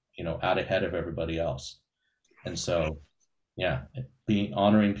we're, you know, out ahead of everybody else. And so, yeah,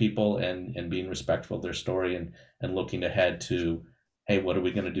 honoring people and being respectful of their story, and looking ahead to, hey, what are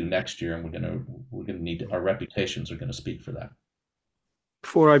we going to do next year? And we're going to need, our reputations are going to speak for that.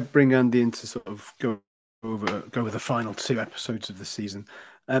 Before I bring Andy in to sort of go over the final 2 episodes of the season,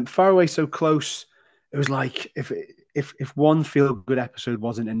 Far Away So Close, it was like if one feel good episode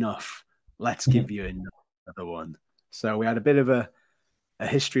wasn't enough, let's give you another one. So we had a bit of a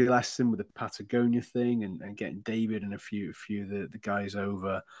history lesson with the Patagonia thing, and getting David and a few of the guys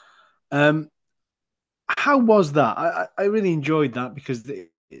over. How was that? I really enjoyed that, because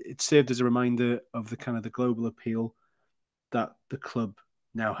it served as a reminder of the kind of the global appeal that the club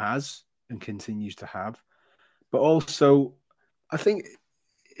now has and continues to have. But also, I think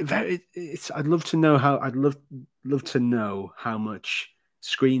I'd love to know how much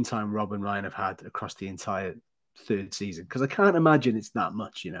screen time Rob and Ryan have had across the entire 3rd season, because I can't imagine it's that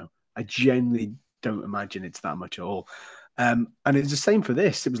much. You know, I genuinely don't imagine it's that much at all. And it's the same for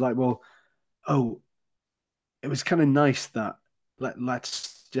this. It was like, well, it was kind of nice that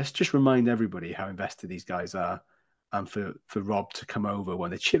let's just remind everybody how invested these guys are, and for Rob to come over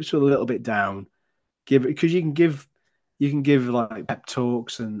when the chips were a little bit down, because you can give like pep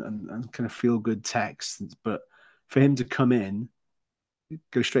talks and kind of feel good texts, but for him to come in,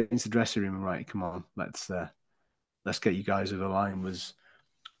 go straight into the dressing room and, right, come on, let's get you guys over the line, was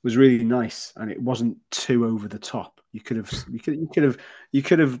really nice, and it wasn't too over the top. You could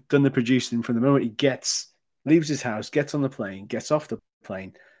have done the producing from the moment he leaves his house, gets on the plane, gets off the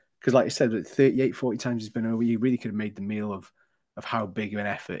plane, because like I said, 38, 40 times he's been over. You really could have made the meal of how big of an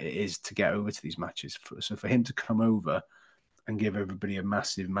effort it is to get over to these matches. So for him to come over and give everybody a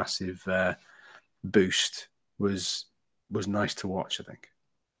massive boost was nice to watch, I think.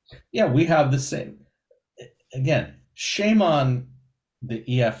 Yeah, we have the same. Again, shame on the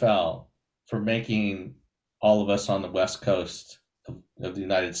EFL for making all of us on the West Coast of the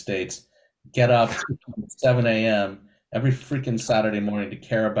United States get up at 7 a.m. every freaking Saturday morning to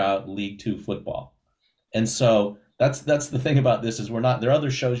care about League 2 football. And so that's the thing about this, is there are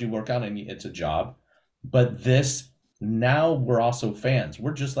other shows you work on and it's a job, But this, now we're also fans.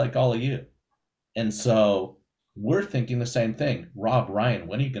 We're just like all of you. And so we're thinking the same thing. Rob, Ryan,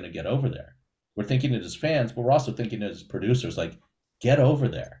 when are you going to get over there? We're thinking it as fans, but we're also thinking it as producers, like, get over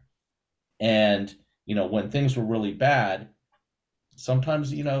there. And, you know, when things were really bad,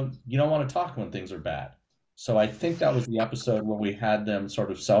 sometimes, you know, you don't want to talk when things are bad. So I think that was the episode where we had them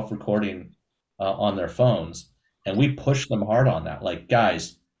sort of self-recording on their phones, and we pushed them hard on that. Like,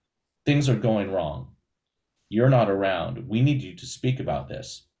 guys, things are going wrong. You're not around. We need you to speak about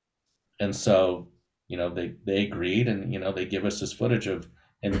this. And so, you know, they agreed, and, you know, they give us this footage of,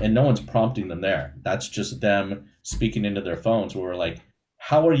 and no one's prompting them there. That's just them speaking into their phones where we're like,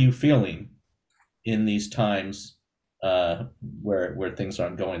 how are you feeling in these times where things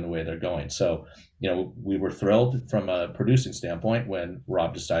aren't going the way they're going? So, you know, we were thrilled from a producing standpoint when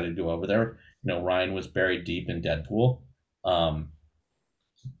Rob decided to go over there. You know, Ryan was buried deep in Deadpool.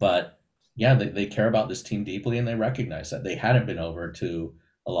 But yeah, they care about this team deeply, and they recognize that they hadn't been over to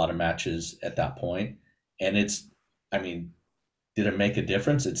a lot of matches at that point. And it's, I mean, did it make a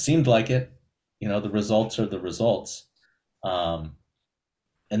difference? It seemed like it. You know, the results are the results. And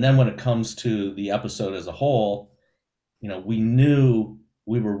then when it comes to the episode as a whole, you know,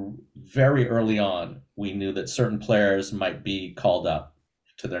 we were very early on, we knew that certain players might be called up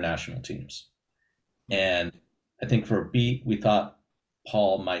to their national teams. And I think for a beat, we thought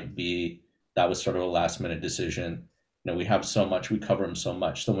Paul might be, that was sort of a last minute decision. You know, we have so much, we cover him so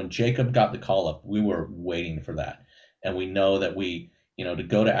much. So when Jacob got the call up, we were waiting for that. And we know that we, you know, to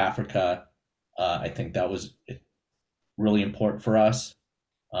go to Africa, I think that was really important for us.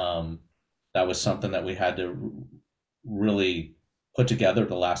 That was something that we had to really put together at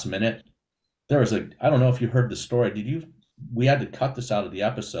the last minute. There was I don't know if you heard the story. We had to cut this out of the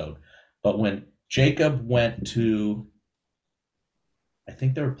episode, but when Jacob went to, I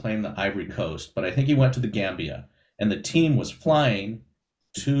think they were playing the Ivory Coast, but I think he went to the Gambia, and the team was flying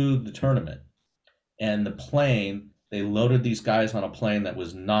to the tournament. And the plane, they loaded these guys on a plane that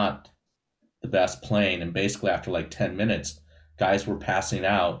was not the best plane. And basically, after like 10 minutes, guys were passing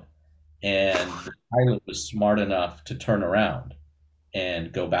out, and the pilot was smart enough to turn around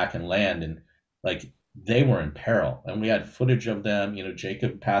and go back and land. And like, they were in peril. And we had footage of them. You know,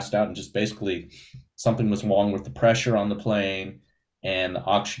 Jacob passed out, and just basically something was wrong with the pressure on the plane and the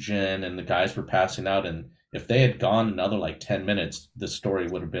oxygen, and the guys were passing out. And if they had gone another like 10 minutes, the story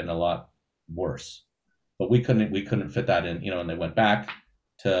would have been a lot worse. But we couldn't fit that in, you know, and they went back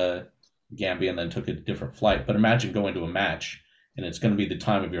to Gambia and then took a different flight. But imagine going to a match, and it's going to be the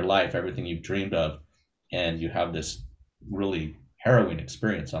time of your life, everything you've dreamed of, and you have this really harrowing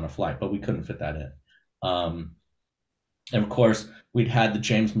experience on a flight. But we couldn't fit that in. And of course, we'd had the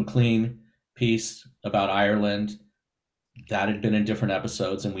James McLean piece about Ireland. That had been in different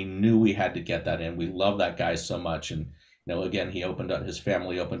episodes, and we knew we had to get that in. We love that guy so much. And, you know, again, his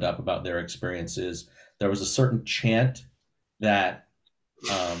family opened up about their experiences. There was a certain chant that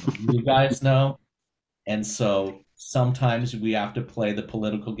you guys know. And so sometimes we have to play the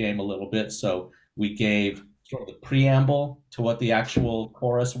political game a little bit. So we gave sort of the preamble to what the actual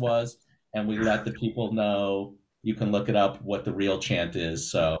chorus was, and we let the people know, you can look it up, what the real chant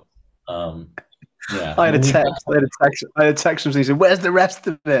is. So, yeah. I had a text from saying, "Where's the rest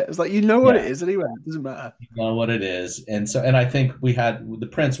of it?" It's like, you know what it is anyway. It doesn't matter. You know what it is. And I think we had, the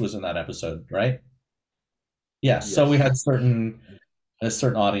Prince was in that episode, right? Yes. So we had a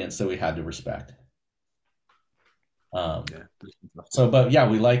certain audience that we had to respect. But yeah,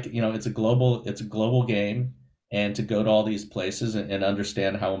 we like, you know, it's a global game, and to go to all these places and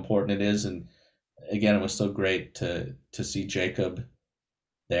understand how important it is. And again, it was so great to see Jacob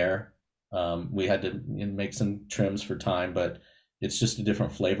there. We had to make some trims for time, but it's just a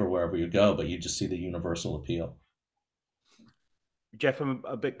different flavor wherever you go, but you just see the universal appeal. Jeff, I'm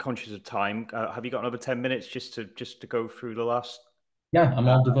a bit conscious of time. Have you got another 10 minutes just to go through the last? Yeah, I'm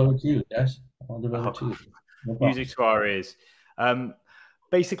all devoted to you, guys. I'm all devoted to you. No music to our ears.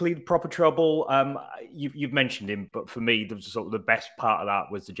 Basically, the Proper Trouble. You've mentioned him, but for me, the sort of the best part of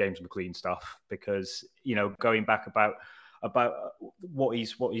that was the James McLean stuff, because, you know, going back about what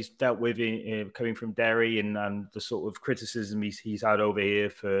he's dealt with coming from Derry, and the sort of criticism he's had over here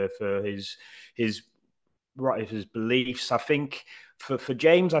for his beliefs. I think for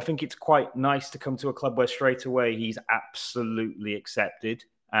James, I think it's quite nice to come to a club where straight away he's absolutely accepted.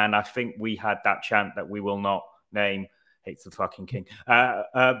 And I think we had that chant that we will not name, hates the fucking king.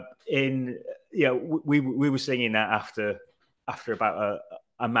 We were singing that after about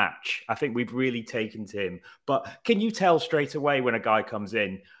a match. I think we've really taken to him. But can you tell straight away when a guy comes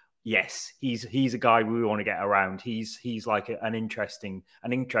in, yes, he's a guy we want to get around. He's like an interesting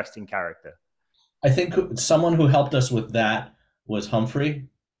character. I think someone who helped us with that was Humphrey,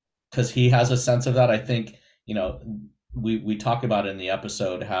 because he has a sense of that. I think, we talk about in the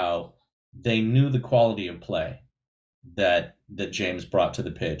episode how they knew the quality of play that James brought to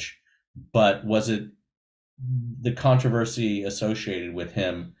the pitch, but was it the controversy associated with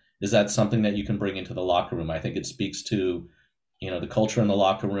him? Is that something that you can bring into the locker room? I think it speaks to, the culture in the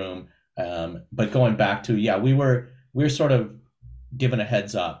locker room. But going back to, we were sort of given a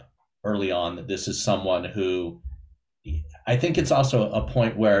heads up early on that this is someone who, I think it's also a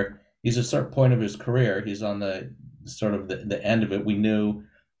point where he's a certain point of his career. He's on the sort of the end of it. We knew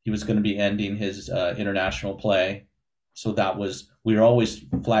he was going to be ending his international play. So we were always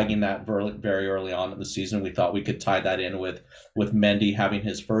flagging that very early on in the season. We thought we could tie that in with Mendy having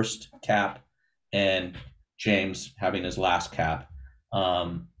his first cap and James having his last cap.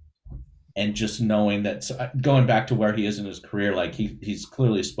 And just knowing that, going back to where he is in his career, like he's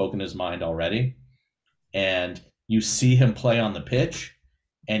clearly spoken his mind already. And you see him play on the pitch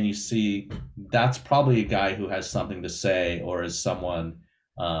and you see that's probably a guy who has something to say or is someone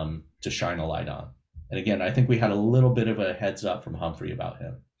to shine a light on. And again, I think we had a little bit of a heads up from Humphrey about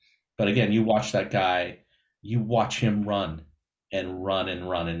him. But again, you watch that guy, you watch him run and run and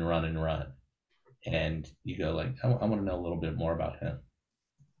run and run and run. And you go like, I want to know a little bit more about him.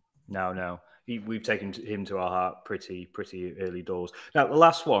 No. We've taken him to our heart pretty early doors. Now, the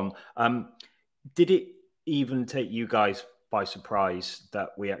last one, did it even take you guys by surprise that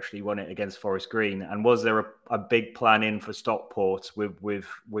we actually won it against Forest Green? And was there a big plan in for Stockport with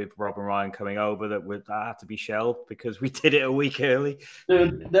Rob and Ryan coming over that had to be shelved because we did it a week early?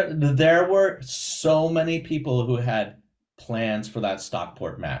 Dude, there were so many people who had plans for that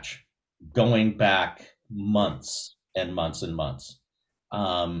Stockport match going back months and months and months.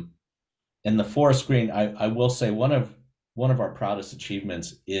 And the Forest Green, I will say one of our proudest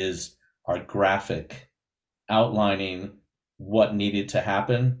achievements is our graphic outlining what needed to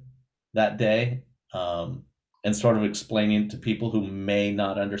happen that day, and sort of explaining to people who may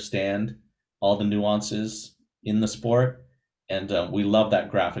not understand all the nuances in the sport. And we love that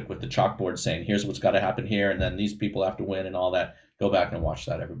graphic with the chalkboard saying, here's what's got to happen here, and then these people have to win and all that. Go back and watch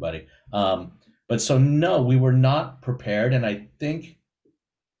that, everybody. But so, no, we were not prepared. And I think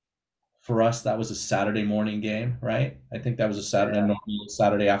for us, that was a Saturday morning game, right? I think that was a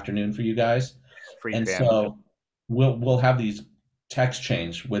Saturday afternoon for you guys. And so we'll have these text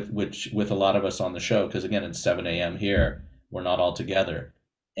chains with a lot of us on the show, because again, it's 7 a.m. here. We're not all together.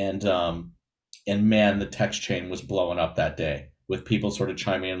 And man, the text chain was blowing up that day with people sort of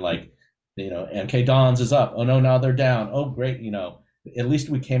chiming in like, MK Dons is up. Oh no, now they're down. Oh great, at least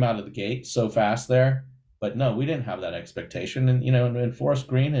we came out of the gate so fast there. But no, we didn't have that expectation. And and Forest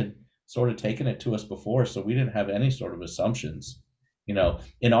Green had sort of taken it to us before, so we didn't have any sort of assumptions.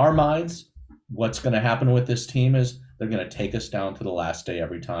 In our minds, what's going to happen with this team is they're going to take us down to the last day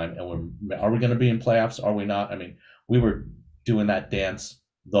every time. And are we going to be in playoffs? Are we not? I mean, we were doing that dance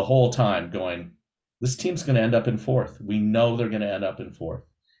the whole time going, this team's going to end up in fourth. We know they're going to end up in fourth.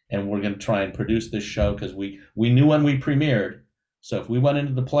 And we're going to try and produce this show because we knew when we premiered. So if we went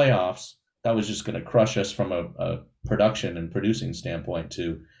into the playoffs, that was just going to crush us from a production and producing standpoint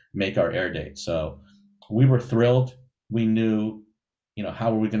to make our air date. So we were thrilled. We knew,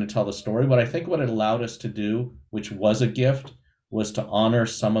 how are we going to tell the story? But I think what it allowed us to do, which was a gift, was to honor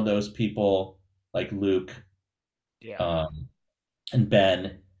some of those people like Luke and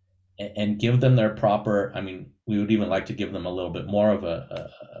Ben, and give them their proper, we would even like to give them a little bit more of a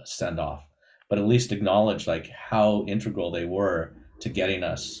send-off, but at least acknowledge like how integral they were to getting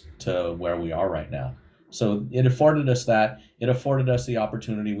us to where we are right now. So it afforded us that. It afforded us the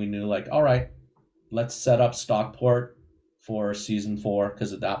opportunity. We knew like, all right, let's set up Stockport for season 4,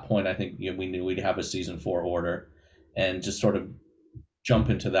 because at that point, I think we knew we'd have a season 4 order, and just sort of jump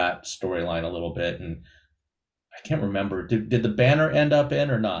into that storyline a little bit. And I can't remember, did the banner end up in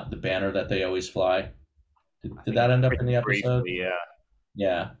or not? The banner that they always fly. Did that end up in the episode? Briefly,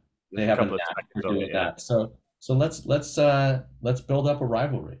 yeah. They have a knack for doing that. So let's build up a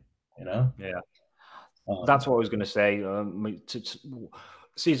rivalry. Yeah. That's what I was going to say.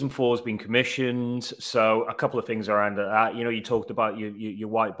 Season 4 has been commissioned, so a couple of things around that. You talked about your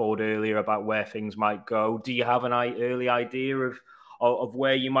whiteboard earlier about where things might go. Do you have an early idea of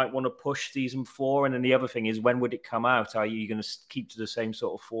where you might want to push season 4? And then the other thing is, when would it come out? Are you going to keep to the same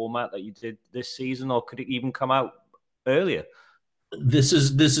sort of format that you did this season, or could it even come out earlier? This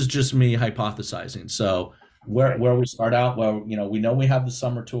is just me hypothesizing. So where we start out, well, we know we have the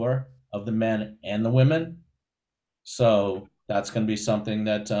summer tour of the men and the women, so that's going to be something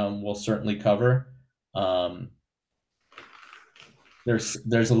that we'll certainly cover.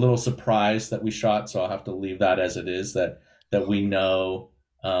 there's a little surprise that we shot, so I'll have to leave that as it is. That we know,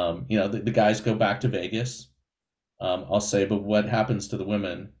 the guys go back to Vegas. I'll say, but what happens to the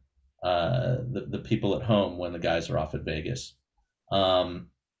women, the people at home when the guys are off at Vegas?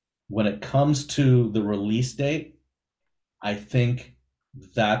 When it comes to the release date, I think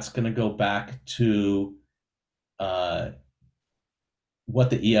that's going to go back to what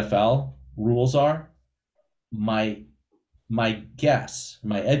the EFL rules are. My guess,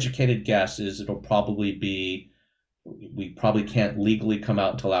 my educated guess is it'll probably be, we probably can't legally come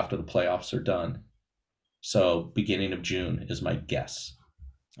out until after the playoffs are done. So beginning of June is my guess.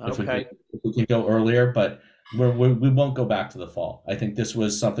 Okay. If we can go earlier, but we won't go back to the fall. I think this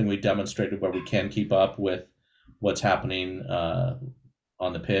was something we demonstrated where we can keep up with what's happening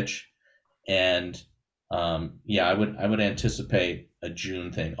on the pitch. And I would anticipate a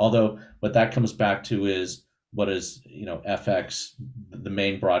June thing. Although what that comes back to is, what is, FX, the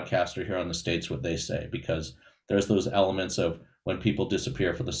main broadcaster here in the States, what they say, because there's those elements of when people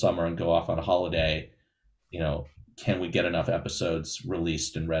disappear for the summer and go off on a holiday, can we get enough episodes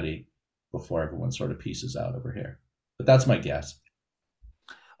released and ready before everyone sort of pieces out over here? But that's my guess.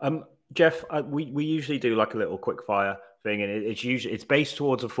 Jeff, we usually do like a little quick fire thing, and it's based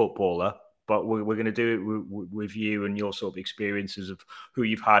towards a footballer, but we're going to do it with you and your sort of experiences of who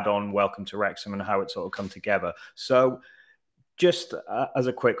you've had on Welcome to Wrexham and how it sort of come together. So just as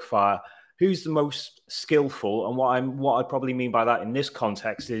a quick fire, who's the most skillful? And what I probably mean by that in this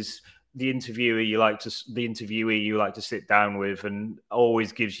context is the interviewee you like to sit down with and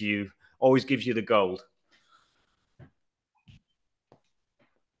always gives you the gold.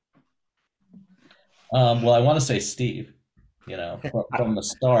 Well, I want to say Steve, from the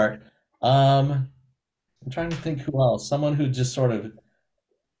start. I'm trying to think who else. Someone who just sort of,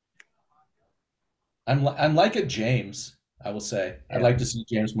 I'm like a James, I will say. Yeah. I'd like to see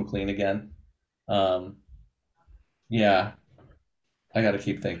James McLean again. Yeah, I got to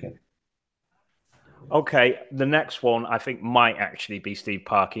keep thinking. Okay, the next one I think might actually be Steve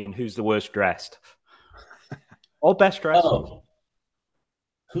Parkin. Who's the worst dressed? Or best dressed? Oh.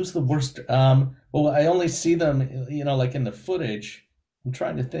 Who's the worst? Well, I only see them, like in the footage. I'm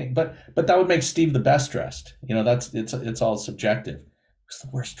trying to think, but that would make Steve the best dressed. It's all subjective. Who's the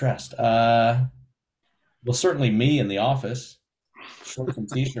worst dressed? Well, certainly me in the office, shorts and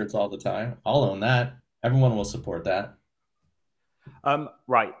t-shirts all the time. I'll own that. Everyone will support that.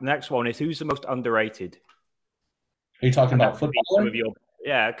 Right. Next one is, who's the most underrated? Are you talking about football?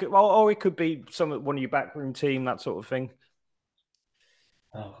 Yeah. Or it could be one of your backroom team, that sort of thing.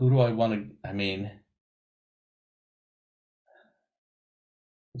 Who do I want to? I mean,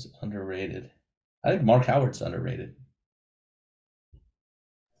 who's underrated? I think Mark Howard's underrated.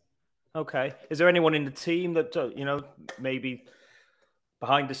 Okay. Is there anyone in the team that maybe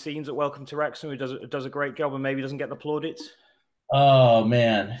behind the scenes at Welcome to Wrexham who does a great job and maybe doesn't get the plaudits? Oh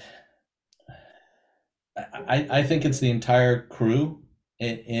man, I think it's the entire crew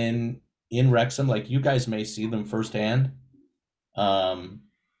in Wrexham. Like, you guys may see them firsthand.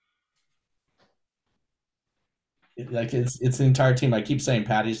 Like it's the entire team. I keep saying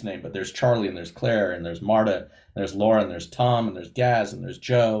Patty's name, but there's Charlie and there's Claire and there's Marta and there's Laura and there's Tom and there's Gaz and there's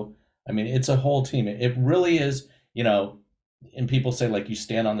Joe. I mean, it's a whole team. It really is, and people say, like, you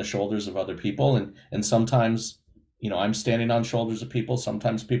stand on the shoulders of other people, and sometimes, I'm standing on shoulders of people.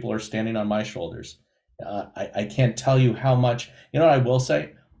 Sometimes people are standing on my shoulders. I can't tell you how much, what I will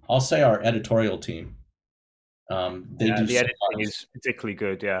say? I'll say our editorial team. The editing is particularly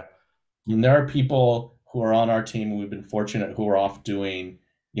good, yeah. And there are people who are on our team, and we've been fortunate, who are off doing,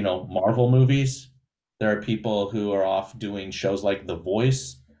 Marvel movies. There are people who are off doing shows like The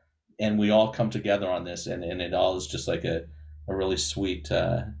Voice, and we all come together on this, and it all is just like a really sweet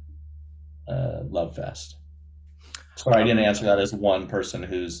love fest. Sorry, I didn't answer that as one person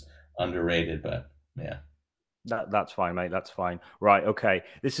who's underrated, but yeah. That's fine, mate. That's fine. Right. Okay.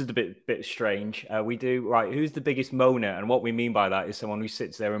 This is a bit strange. We do right. Who's the biggest moaner? And what we mean by that is someone who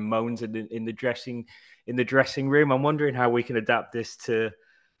sits there and moans in the dressing room. I'm wondering how we can adapt this to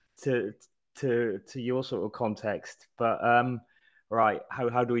your sort of context. But right.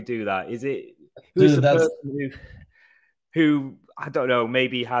 How do we do that? Is it who's the person who I don't know,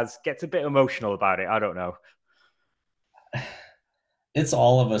 maybe gets a bit emotional about it? I don't know. It's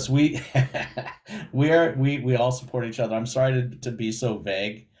all of us. We all support each other. I'm sorry to be so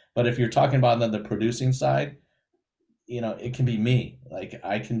vague, but if you're talking about the producing side, it can be me. Like,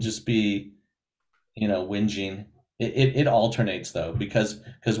 I can just be, whinging. It alternates though, because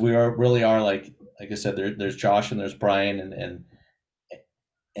we really are like I said, there's Josh and there's Brian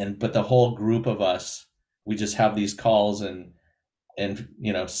and but the whole group of us, we just have these calls, and and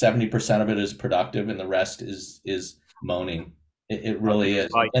 70% of it is productive, and the rest is moaning. It really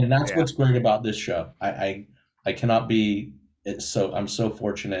is, and that's what's great about this show. I cannot be I'm so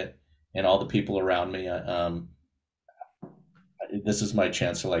fortunate, and all the people around me. This is my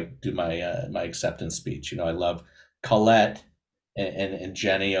chance to like do my my acceptance speech. I love Colette and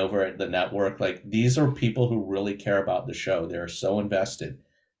Jenny over at the network. Like, these are people who really care about the show. They're so invested.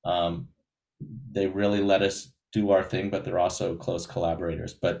 They really let us do our thing, but they're also close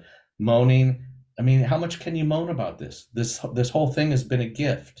collaborators. But moaning, I mean, how much can you moan about this? This whole thing has been a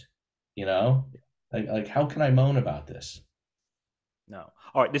gift, like how can I moan about this? No.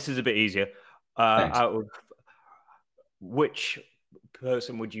 All right, this is a bit easier. Thanks. Out of which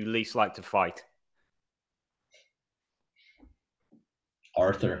person would you least like to fight?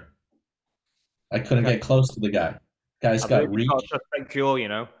 Arthur. I couldn't get close to the guy. Guy's got reach. Got a suspect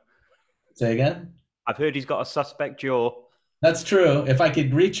jaw, Say again? I've heard he's got a suspect jaw. That's true. If I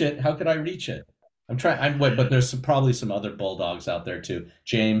could reach it, how could I reach it? I'm trying. But there's probably some other bulldogs out there too.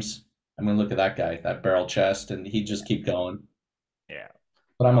 James, I mean, look at that guy, that barrel chest, and he just keep going. Yeah.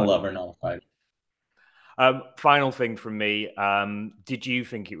 But I'm a lover, not a fighter. Final thing from me. Did you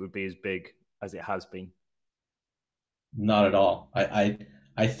think it would be as big as it has been? Not at all. I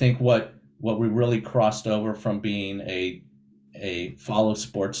think what we really crossed over from being a follow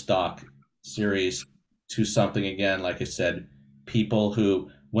sports doc series to something, again, like I said, people who,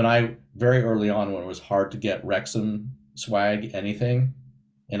 very early on, when it was hard to get Wrexham swag, anything,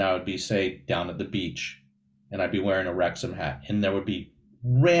 and I would be, say, down at the beach, and I'd be wearing a Wrexham hat, and there would be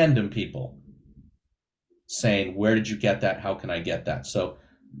random people saying, where did you get that? How can I get that? So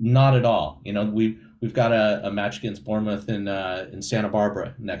not at all. We've got a match against Bournemouth in Santa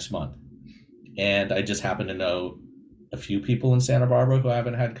Barbara next month. And I just happen to know a few people in Santa Barbara who I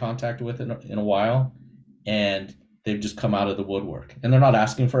haven't had contact with in a while. And they've just come out of the woodwork. And they're not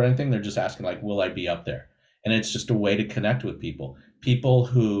asking for anything. They're just asking, like, will I be up there? And it's just a way to connect with people. People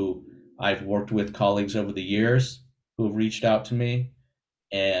who I've worked with, colleagues over the years who have reached out to me.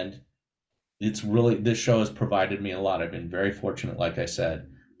 And it's really, this show has provided me a lot. I've been very fortunate, like I said.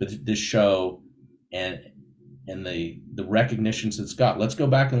 But this show and the recognitions it's got. Let's go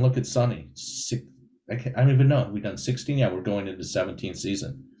back and look at Sonny. I don't even know. We've done 16. Yeah, we're going into 17th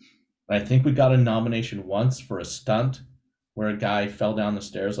season. And I think we got a nomination once for a stunt where a guy fell down the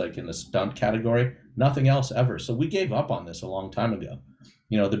stairs, like in the stunt category. Nothing else ever. So we gave up on this a long time ago.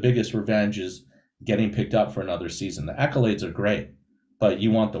 The biggest revenge is getting picked up for another season. The accolades are great, but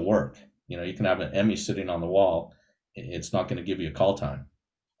you want the work. You can have an Emmy sitting on the wall. It's not going to give you a call time.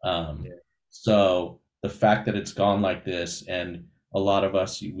 So the fact that it's gone like this, and a lot of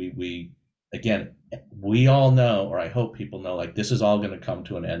us, we all know, or I hope people know, like, this is all going to come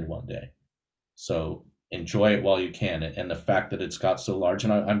to an end one day. So enjoy it while you can. And the fact that it's got so large,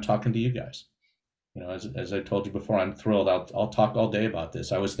 and I'm talking to you guys, as I told you before, I'm thrilled. I'll talk all day about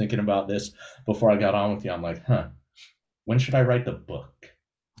this. I was thinking about this before I got on with you. I'm like, when should I write the book?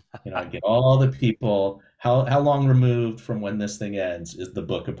 I get all the people, how long removed from when this thing ends is the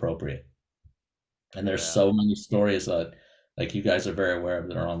book appropriate? And there's so many stories that, like, you guys are very aware of,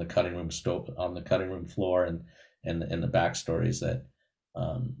 that are on the cutting room floor and the backstories that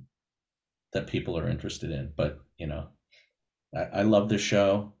that people are interested in. But I love this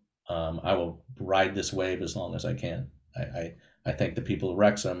show. I will ride this wave as long as I can. I thank the people of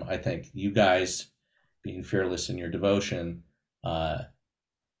Wrexham. I thank you guys being fearless in your devotion.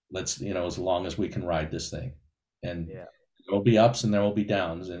 Let's, as long as we can ride this thing, and there will be ups and there will be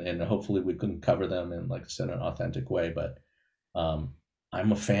downs, and hopefully we can cover them in, like I said, an authentic way. But I'm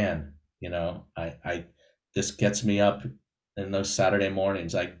a fan. This gets me up in those Saturday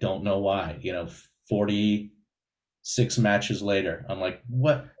mornings. I don't know why. 46 matches later, I'm like,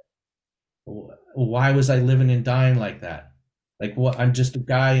 what? Why was I living and dying like that? Like, what? I'm just a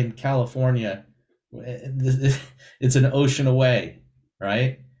guy in California. It's an ocean away,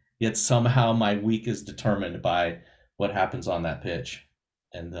 right? Yet somehow my week is determined by what happens on that pitch,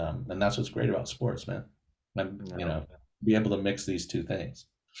 and that's what's great about sports, man. Be able to mix these two things.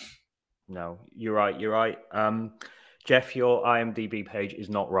 No, you're right. You're right. Jeff, your IMDb page is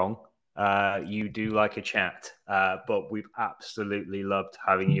not wrong. You do like a chat, but we've absolutely loved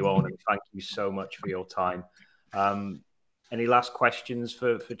having you on, and thank you so much for your time. Any last questions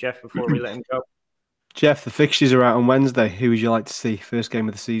for Jeff before we let him go? Jeff, the fixtures are out on Wednesday. Who would you like to see first game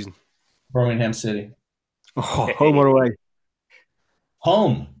of the season? Birmingham City. Oh, home or away?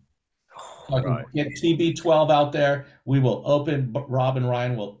 Home. Right. Get TB12 out there. We will open, Rob and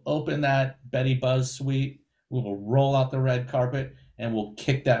Ryan will open that Betty Buzz suite. We will roll out the red carpet, and we'll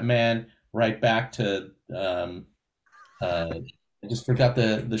kick that man right back to I just forgot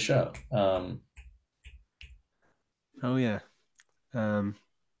the show. Oh yeah. I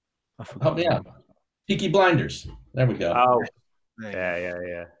forgot. Help me out. Peaky Blinders. There we go. Oh, There you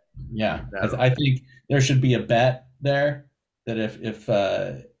yeah. Yeah, No. I think there should be a bet there that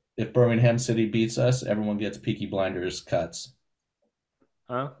if Birmingham City beats us, everyone gets Peaky Blinders cuts.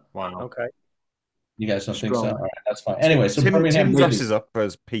 Oh, Wow. okay. You guys don't think so? Strong. All right, that's fine. Anyway, so Tim Birmingham City. dresses up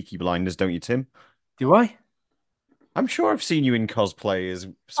as Peaky Blinders, don't you, Tim? Do I? I'm sure I've seen you in cosplay as.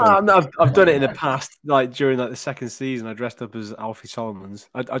 No, I've done it in the past, like during the second season. I dressed up as Alfie Solomons.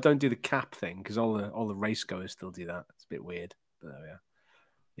 I don't do the cap thing because all the race goers still do that. It's a bit weird, but there we are.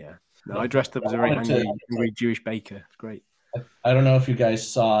 Yeah, no, I dressed up as a very angry Jewish baker. It's great. I don't know if you guys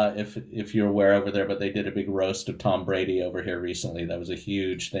saw if you're aware over there, but they did a big roast of Tom Brady over here recently. That was a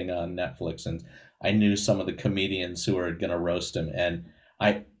huge thing on Netflix, and I knew some of the comedians who were going to roast him, and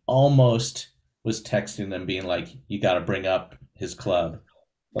I almost was texting them being like, "You got to bring up his club,"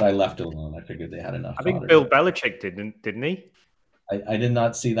 but I left it alone. I figured they had enough. I think Bill Belichick didn't he? I did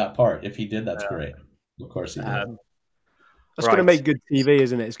not see that part. If he did, that's great. Of course he did. That's going to make good TV,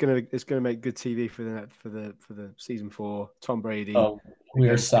 isn't it? It's going to make good TV for the season 4. Tom Brady. Oh, we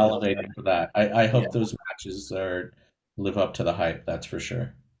are salivating for that. I hope those matches live up to the hype. That's for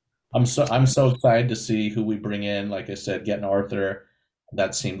sure. I'm so excited to see who we bring in. Like I said, getting Arthur,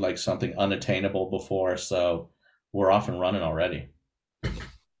 that seemed like something unattainable before. So we're off and running already.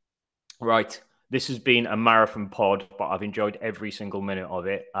 Right. This has been a marathon pod, but I've enjoyed every single minute of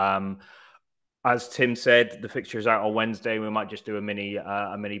it. As Tim said, the fixture is out on Wednesday. We might just do a mini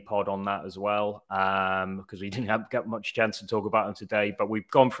pod on that as well, because we didn't get much chance to talk about them today. But we've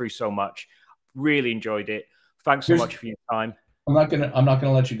gone through so much. Really enjoyed it. Thanks so much for your time. I'm not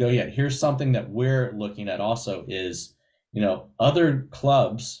gonna let you go yet. Here's something that we're looking at also is, other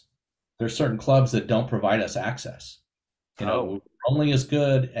clubs. There's certain clubs that don't provide us access. We're only as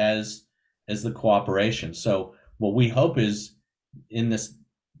good as the cooperation. So what we hope is in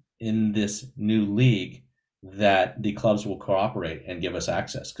this new league that the clubs will cooperate and give us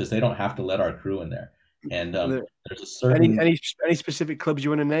access, because they don't have to let our crew in there. And there's a certain any specific clubs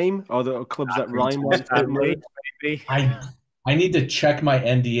you want to name, or the clubs that rhyme with maybe. I need to check my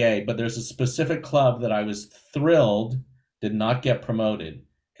NDA, but there's a specific club that I was thrilled did not get promoted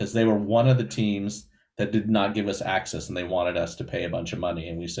because they were one of the teams that did not give us access, and they wanted us to pay a bunch of money,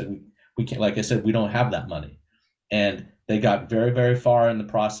 and we said we can't. Like I said, we don't have that money, and they got very, very far in the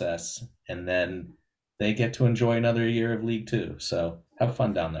process, and then they get to enjoy another year of League Two. So have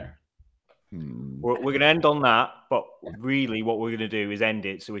fun down there. We're going to end on that, but really what we're going to do is end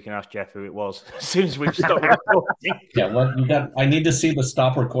it so we can ask Jeff who it was as soon as we've stopped recording. Yeah, well, I need to see the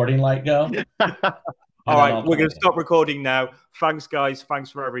stop recording light go. All right, we're going to stop recording now. Thanks, guys. Thanks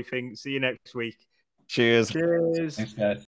for everything. See you next week. Cheers. Cheers. Thanks, guys.